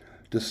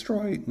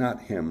 Destroy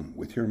not him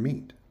with your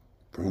meat,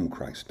 for whom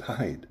Christ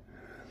died.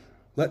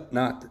 Let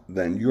not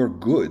then your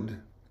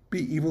good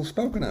be evil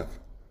spoken of.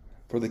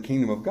 For the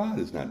kingdom of God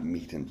is not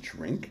meat and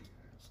drink,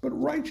 but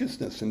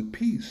righteousness and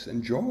peace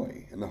and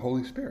joy in the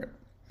Holy Spirit.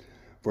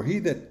 For he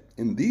that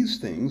in these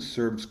things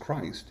serves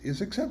Christ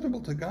is acceptable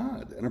to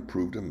God and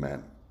approved of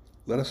men.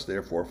 Let us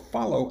therefore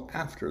follow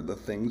after the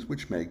things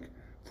which make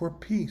for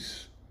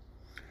peace,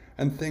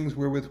 and things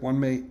wherewith one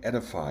may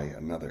edify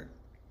another.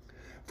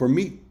 For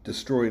meat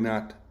destroy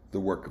not the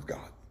work of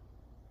God.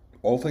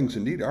 All things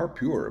indeed are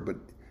pure, but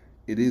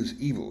it is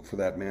evil for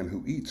that man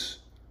who eats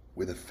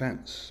with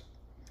offense.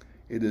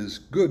 It is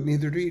good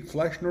neither to eat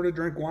flesh, nor to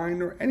drink wine,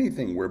 nor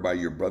anything whereby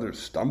your brother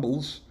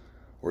stumbles,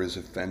 or is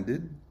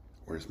offended,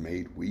 or is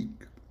made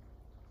weak.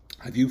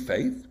 Have you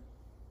faith?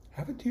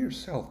 Have it to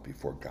yourself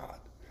before God.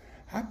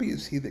 Happy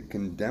is he that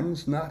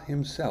condemns not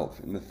himself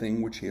in the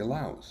thing which he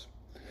allows.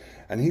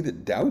 And he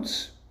that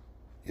doubts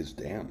is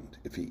damned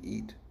if he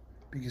eat,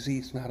 because he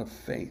is not of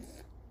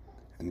faith.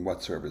 And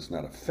whatsoever is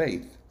not of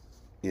faith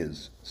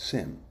is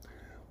sin."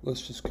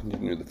 Let's just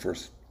continue the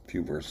first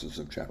few verses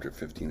of chapter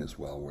 15 as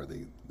well, where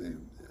the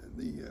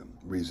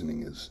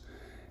reasoning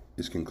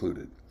is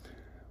concluded.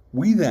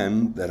 "We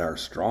then that are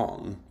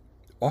strong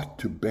ought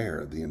to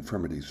bear the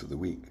infirmities of the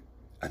weak,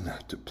 and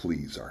not to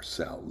please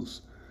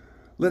ourselves.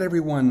 Let every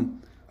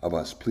one of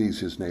us please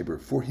his neighbor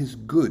for his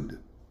good,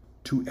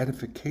 to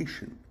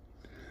edification.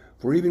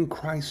 For even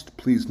Christ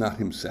pleased not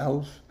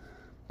himself,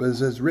 but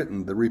as is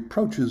written, the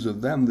reproaches of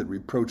them that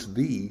reproach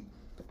thee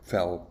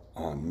fell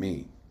on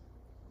me."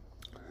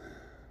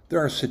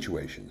 There are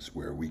situations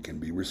where we can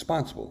be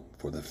responsible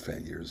for the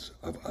failures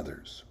of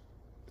others.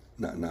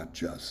 Not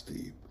just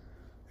the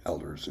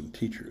elders and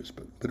teachers,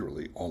 but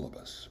literally all of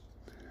us.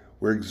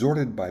 We're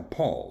exhorted by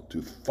Paul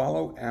to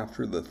follow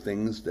after the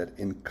things that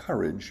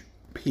encourage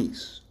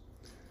peace.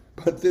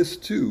 But this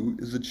too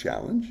is a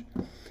challenge,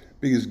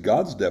 because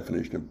God's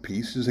definition of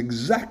peace is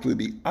exactly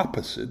the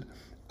opposite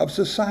of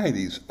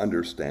society's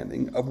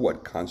understanding of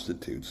what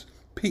constitutes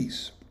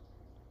peace.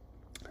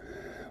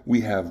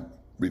 We have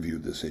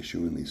reviewed this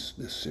issue in this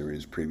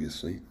series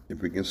previously.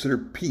 If we consider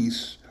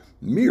peace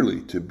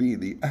merely to be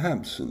the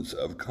absence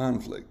of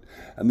conflict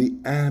and the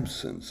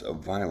absence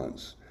of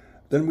violence,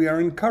 then we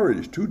are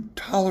encouraged to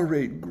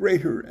tolerate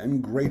greater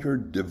and greater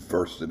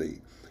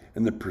diversity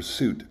in the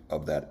pursuit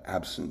of that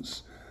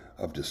absence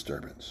of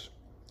disturbance.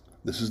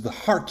 This is the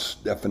heart's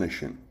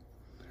definition,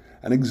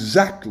 and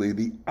exactly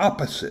the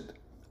opposite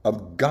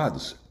of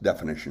God's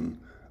definition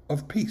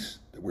of peace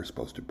that we're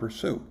supposed to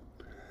pursue.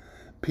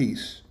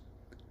 Peace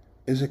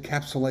is a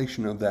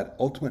encapsulation of that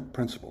ultimate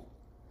principle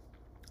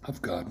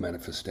of God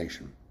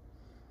manifestation,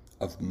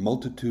 of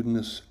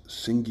multitudinous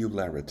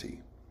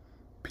singularity.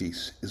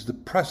 Peace is the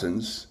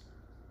presence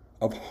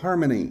of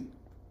harmony,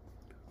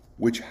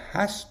 which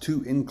has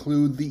to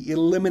include the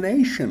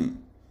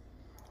elimination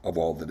of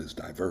all that is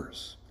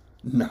diverse,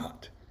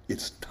 not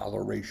its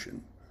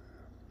toleration.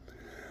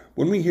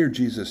 When we hear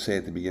Jesus say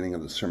at the beginning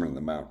of the Sermon on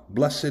the Mount,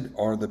 "Blessed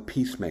are the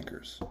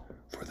peacemakers,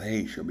 for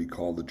they shall be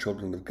called the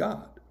children of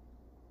God,"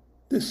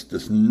 this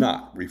does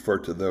not refer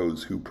to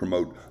those who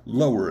promote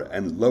lower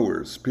and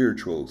lower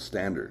spiritual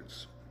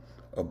standards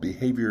of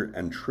behavior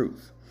and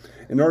truth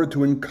in order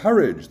to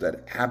encourage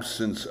that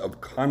absence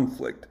of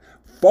conflict,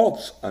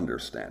 false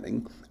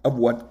understanding of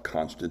what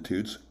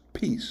constitutes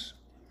peace,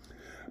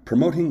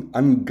 promoting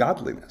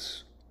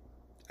ungodliness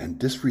and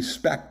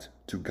disrespect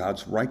to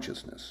God's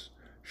righteousness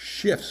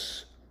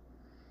shifts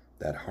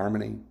that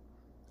harmony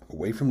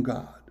away from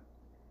God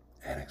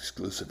and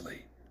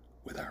exclusively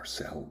with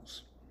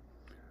ourselves.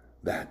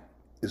 That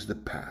is the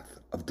path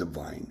of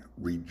divine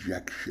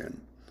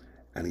rejection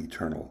and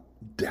eternal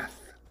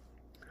death.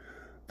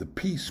 The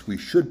peace we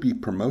should be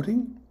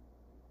promoting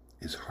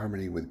is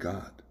harmony with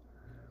God,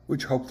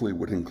 which hopefully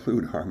would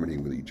include harmony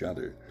with each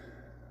other.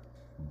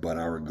 But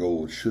our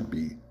goal should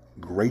be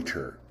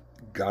greater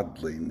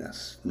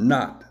godliness,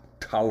 not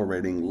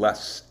tolerating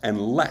less and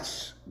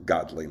less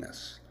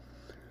godliness.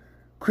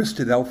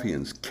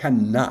 Christadelphians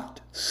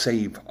cannot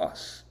save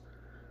us.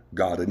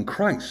 God in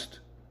Christ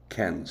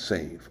can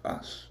save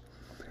us.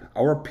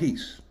 Our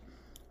peace,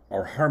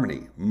 our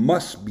harmony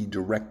must be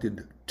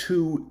directed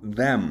to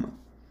them,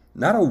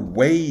 not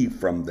away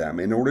from them,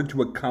 in order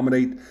to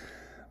accommodate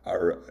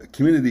our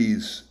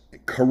community's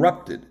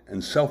corrupted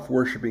and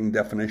self-worshiping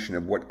definition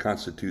of what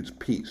constitutes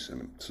peace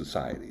in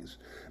societies,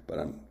 but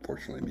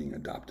unfortunately being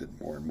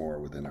adopted more and more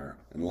within our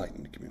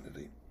enlightened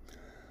community.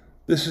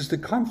 This is the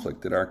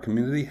conflict that our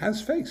community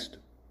has faced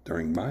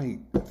during my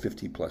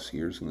 50-plus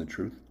years in the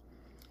truth.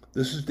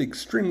 This is the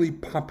extremely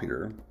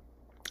popular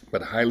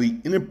but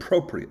highly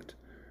inappropriate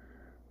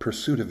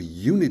pursuit of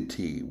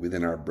unity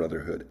within our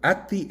brotherhood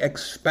at the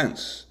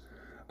expense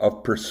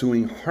of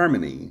pursuing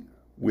harmony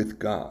with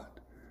God.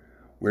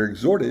 We're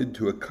exhorted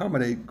to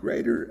accommodate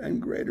greater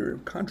and greater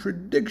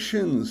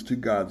contradictions to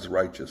God's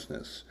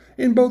righteousness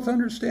in both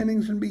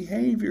understandings and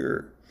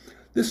behavior.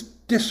 This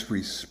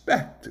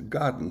disrespect to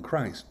God and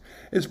Christ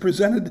is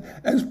presented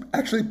as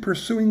actually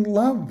pursuing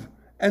love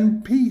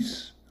and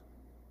peace.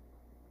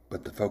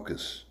 But the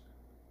focus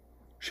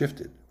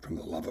shifted from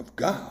the love of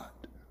God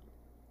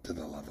to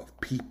the love of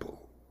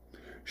people,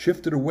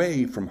 shifted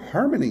away from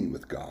harmony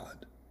with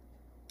God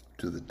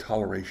to the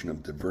toleration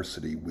of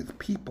diversity with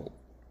people,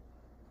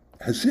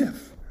 as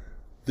if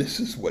this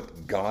is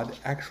what God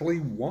actually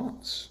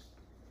wants.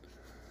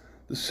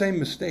 The same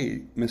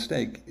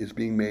mistake is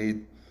being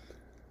made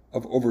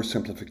of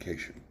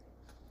oversimplification,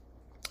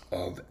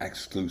 of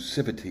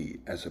exclusivity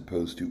as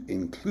opposed to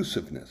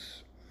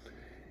inclusiveness,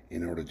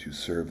 in order to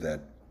serve that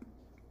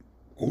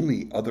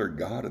only other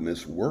God in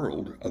this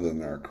world, other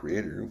than our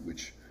Creator,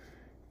 which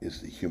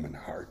is the human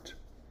heart,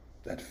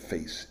 that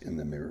face in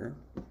the mirror.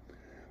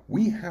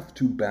 We have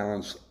to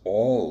balance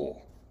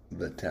all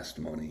the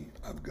testimony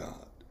of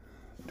God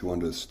to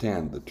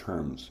understand the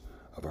terms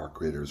of our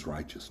Creator's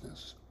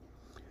righteousness.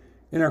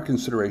 In our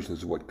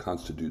considerations of what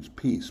constitutes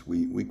peace,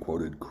 we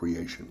quoted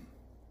creation,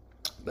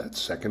 that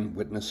second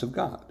witness of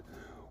God.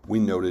 We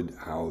noted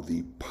how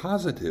the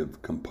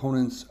positive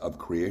components of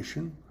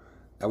creation,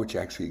 that which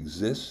actually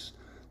exists,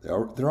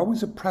 they're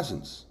always a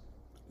presence,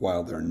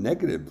 while their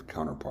negative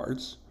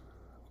counterparts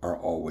are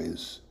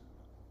always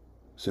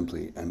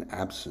simply an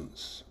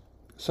absence,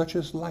 such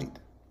as light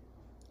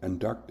and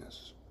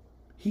darkness,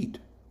 heat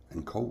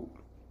and cold,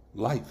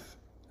 life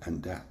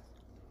and death.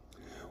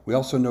 We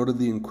also noted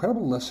the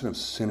incredible lesson of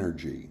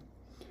synergy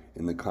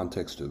in the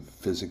context of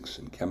physics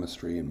and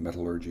chemistry and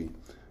metallurgy,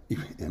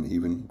 and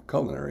even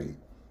culinary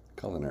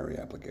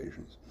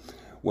applications.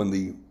 When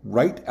the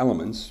right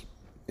elements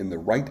in the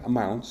right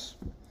amounts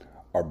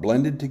are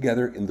blended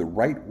together in the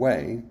right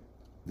way,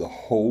 the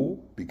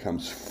whole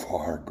becomes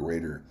far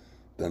greater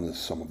than the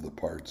sum of the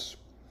parts.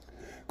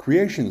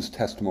 Creation's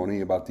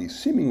testimony about the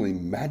seemingly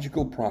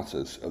magical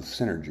process of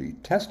synergy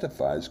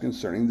testifies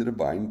concerning the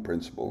divine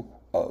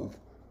principle of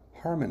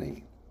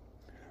harmony,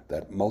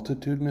 that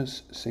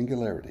multitudinous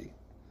singularity,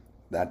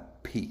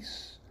 that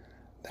peace,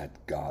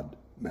 that God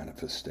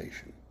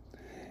manifestation.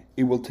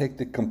 It will take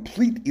the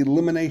complete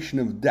elimination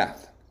of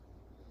death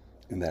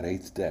in that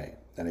eighth day,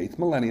 that eighth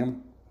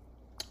millennium,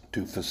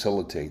 to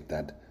facilitate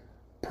that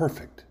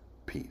perfect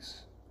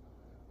peace,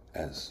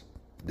 as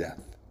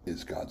death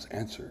is God's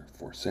answer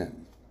for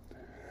sin.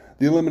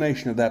 The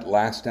elimination of that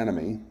last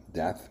enemy,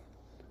 death,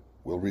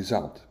 will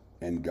result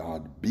in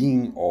God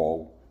being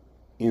all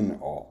in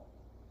all.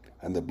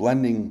 And the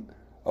blending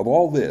of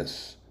all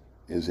this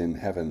is in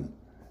heaven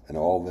and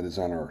all that is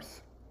on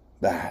earth.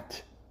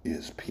 That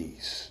is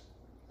peace.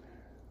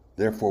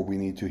 Therefore, we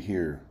need to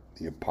hear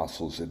the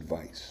apostles'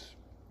 advice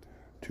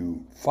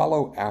to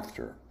follow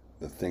after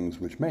the things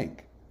which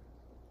make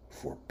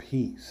for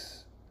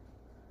peace,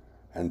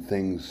 and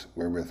things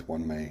wherewith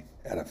one may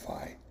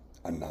edify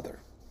another,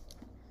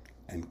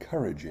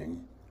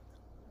 encouraging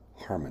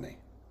harmony,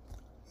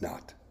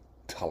 not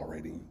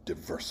tolerating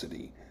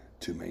diversity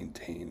to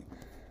maintain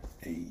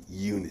a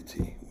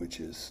unity which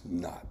is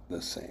not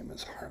the same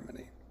as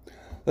harmony.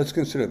 Let's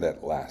consider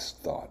that last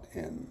thought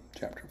in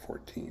chapter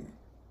 14.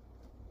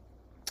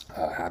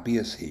 Happy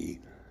is he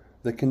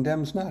that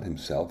condemns not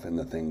himself in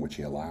the thing which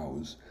he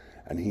allows,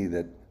 and he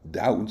that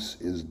doubts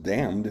is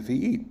damned if he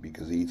eat,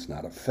 because he eats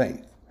not of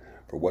faith.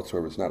 For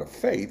whatsoever is not of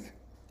faith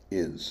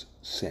is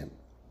sin.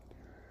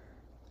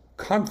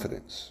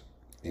 Confidence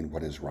in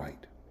what is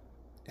right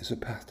is a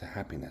path to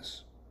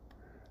happiness.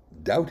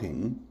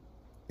 Doubting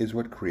is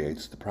what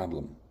creates the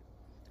problem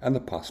and the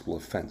possible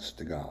offense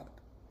to God.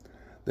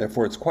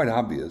 Therefore, it's quite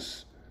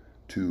obvious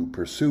to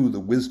pursue the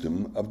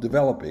wisdom of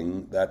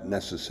developing that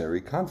necessary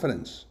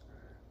confidence,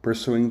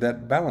 pursuing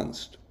that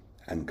balanced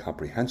and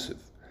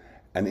comprehensive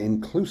and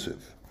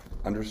inclusive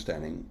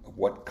understanding of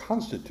what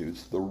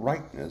constitutes the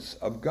rightness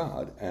of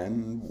God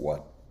and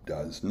what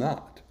does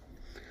not.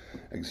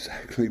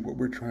 Exactly what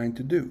we're trying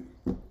to do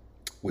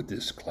with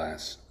this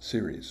class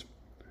series.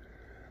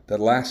 That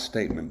last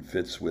statement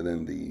fits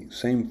within the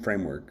same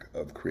framework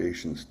of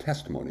creation's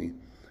testimony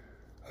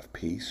of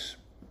peace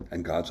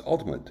and God's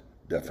ultimate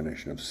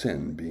definition of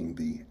sin being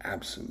the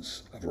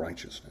absence of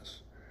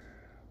righteousness.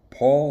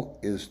 Paul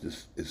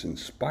is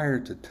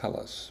inspired to tell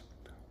us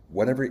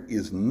whatever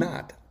is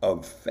not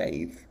of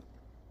faith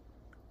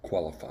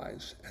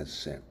qualifies as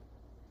sin.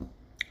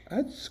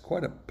 That's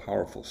quite a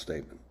powerful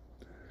statement.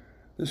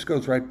 This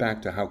goes right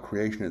back to how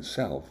creation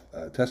itself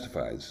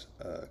testifies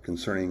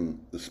concerning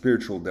the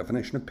spiritual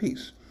definition of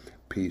peace.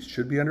 Peace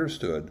should be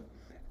understood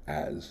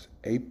as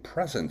a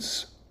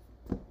presence,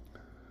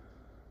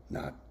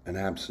 not an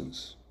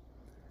absence,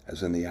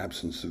 as in the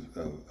absence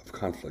of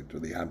conflict or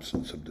the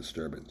absence of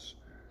disturbance.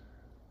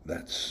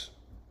 That's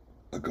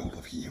a goal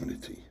of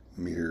unity,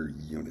 mere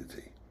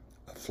unity,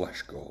 a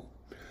flesh goal.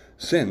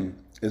 Sin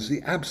is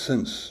the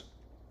absence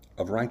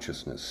of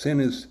righteousness. Sin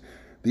is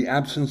the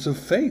absence of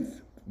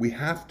faith. We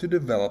have to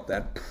develop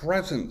that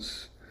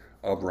presence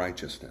of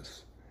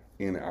righteousness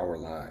in our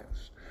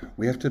lives.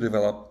 We have to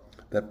develop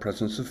that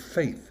presence of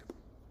faith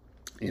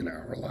in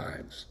our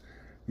lives.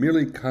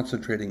 Merely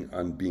concentrating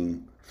on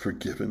being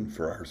forgiven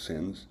for our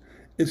sins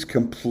is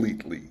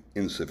completely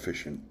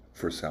insufficient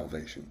for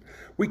salvation.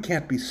 We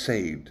can't be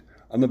saved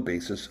on the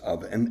basis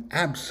of an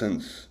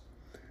absence.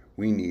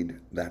 We need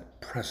that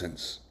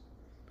presence.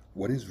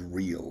 What is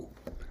real,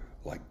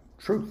 like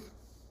truth,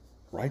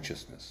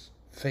 righteousness,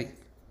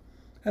 faith,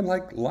 and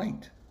like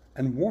light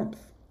and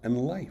warmth and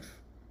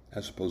life,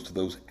 as opposed to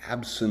those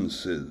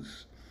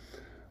absences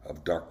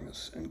of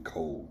darkness and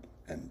cold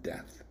and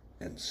death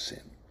and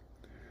sin.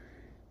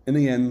 In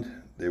the end,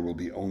 there will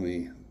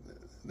only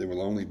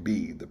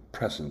be the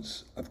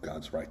presence of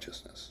God's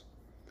righteousness.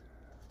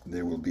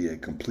 There will be a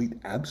complete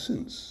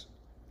absence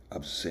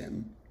of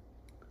sin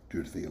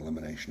due to the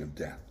elimination of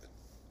death.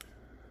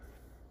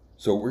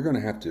 So we're going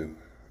to have to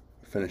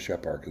finish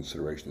up our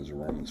considerations of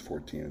Romans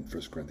 14 and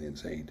 1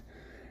 Corinthians 8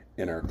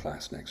 in our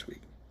class next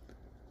week.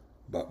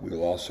 But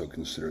we'll also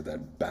consider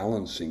that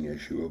balancing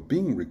issue of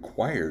being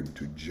required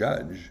to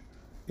judge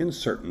in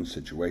certain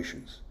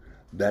situations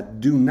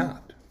that do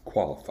not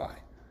qualify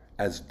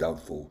as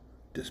doubtful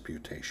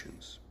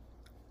disputations.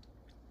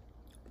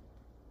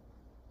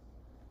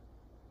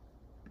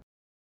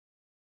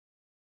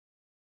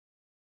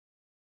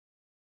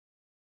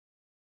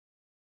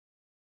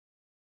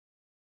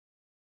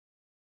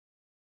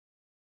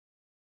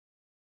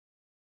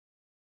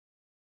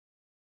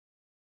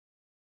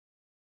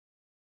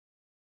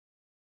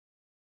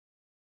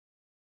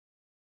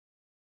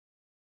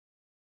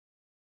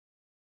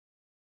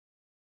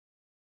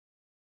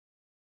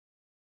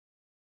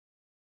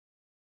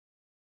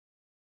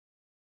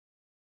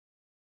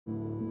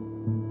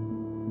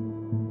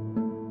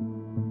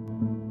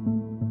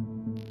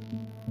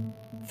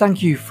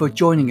 Thank you for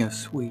joining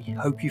us. We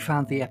hope you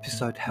found the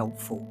episode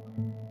helpful.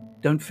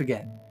 Don't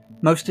forget,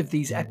 most of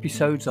these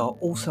episodes are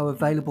also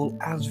available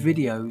as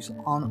videos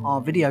on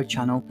our video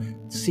channel,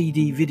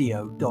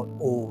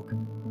 cdvideo.org.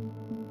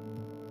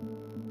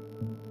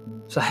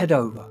 So head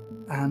over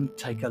and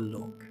take a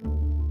look.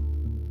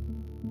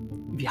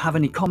 If you have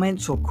any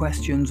comments or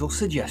questions or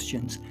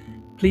suggestions,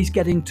 please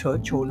get in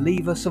touch or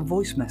leave us a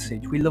voice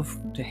message. We love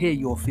to hear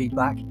your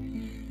feedback.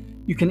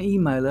 You can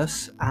email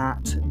us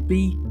at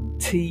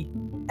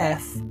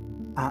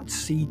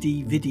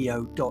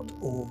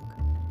btf@cdvideo.org.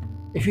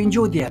 If you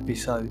enjoyed the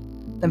episode,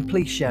 then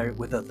please share it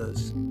with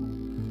others.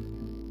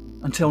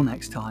 Until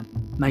next time,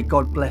 may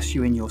God bless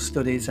you in your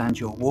studies and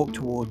your walk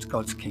towards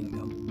God's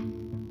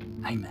kingdom.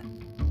 Amen.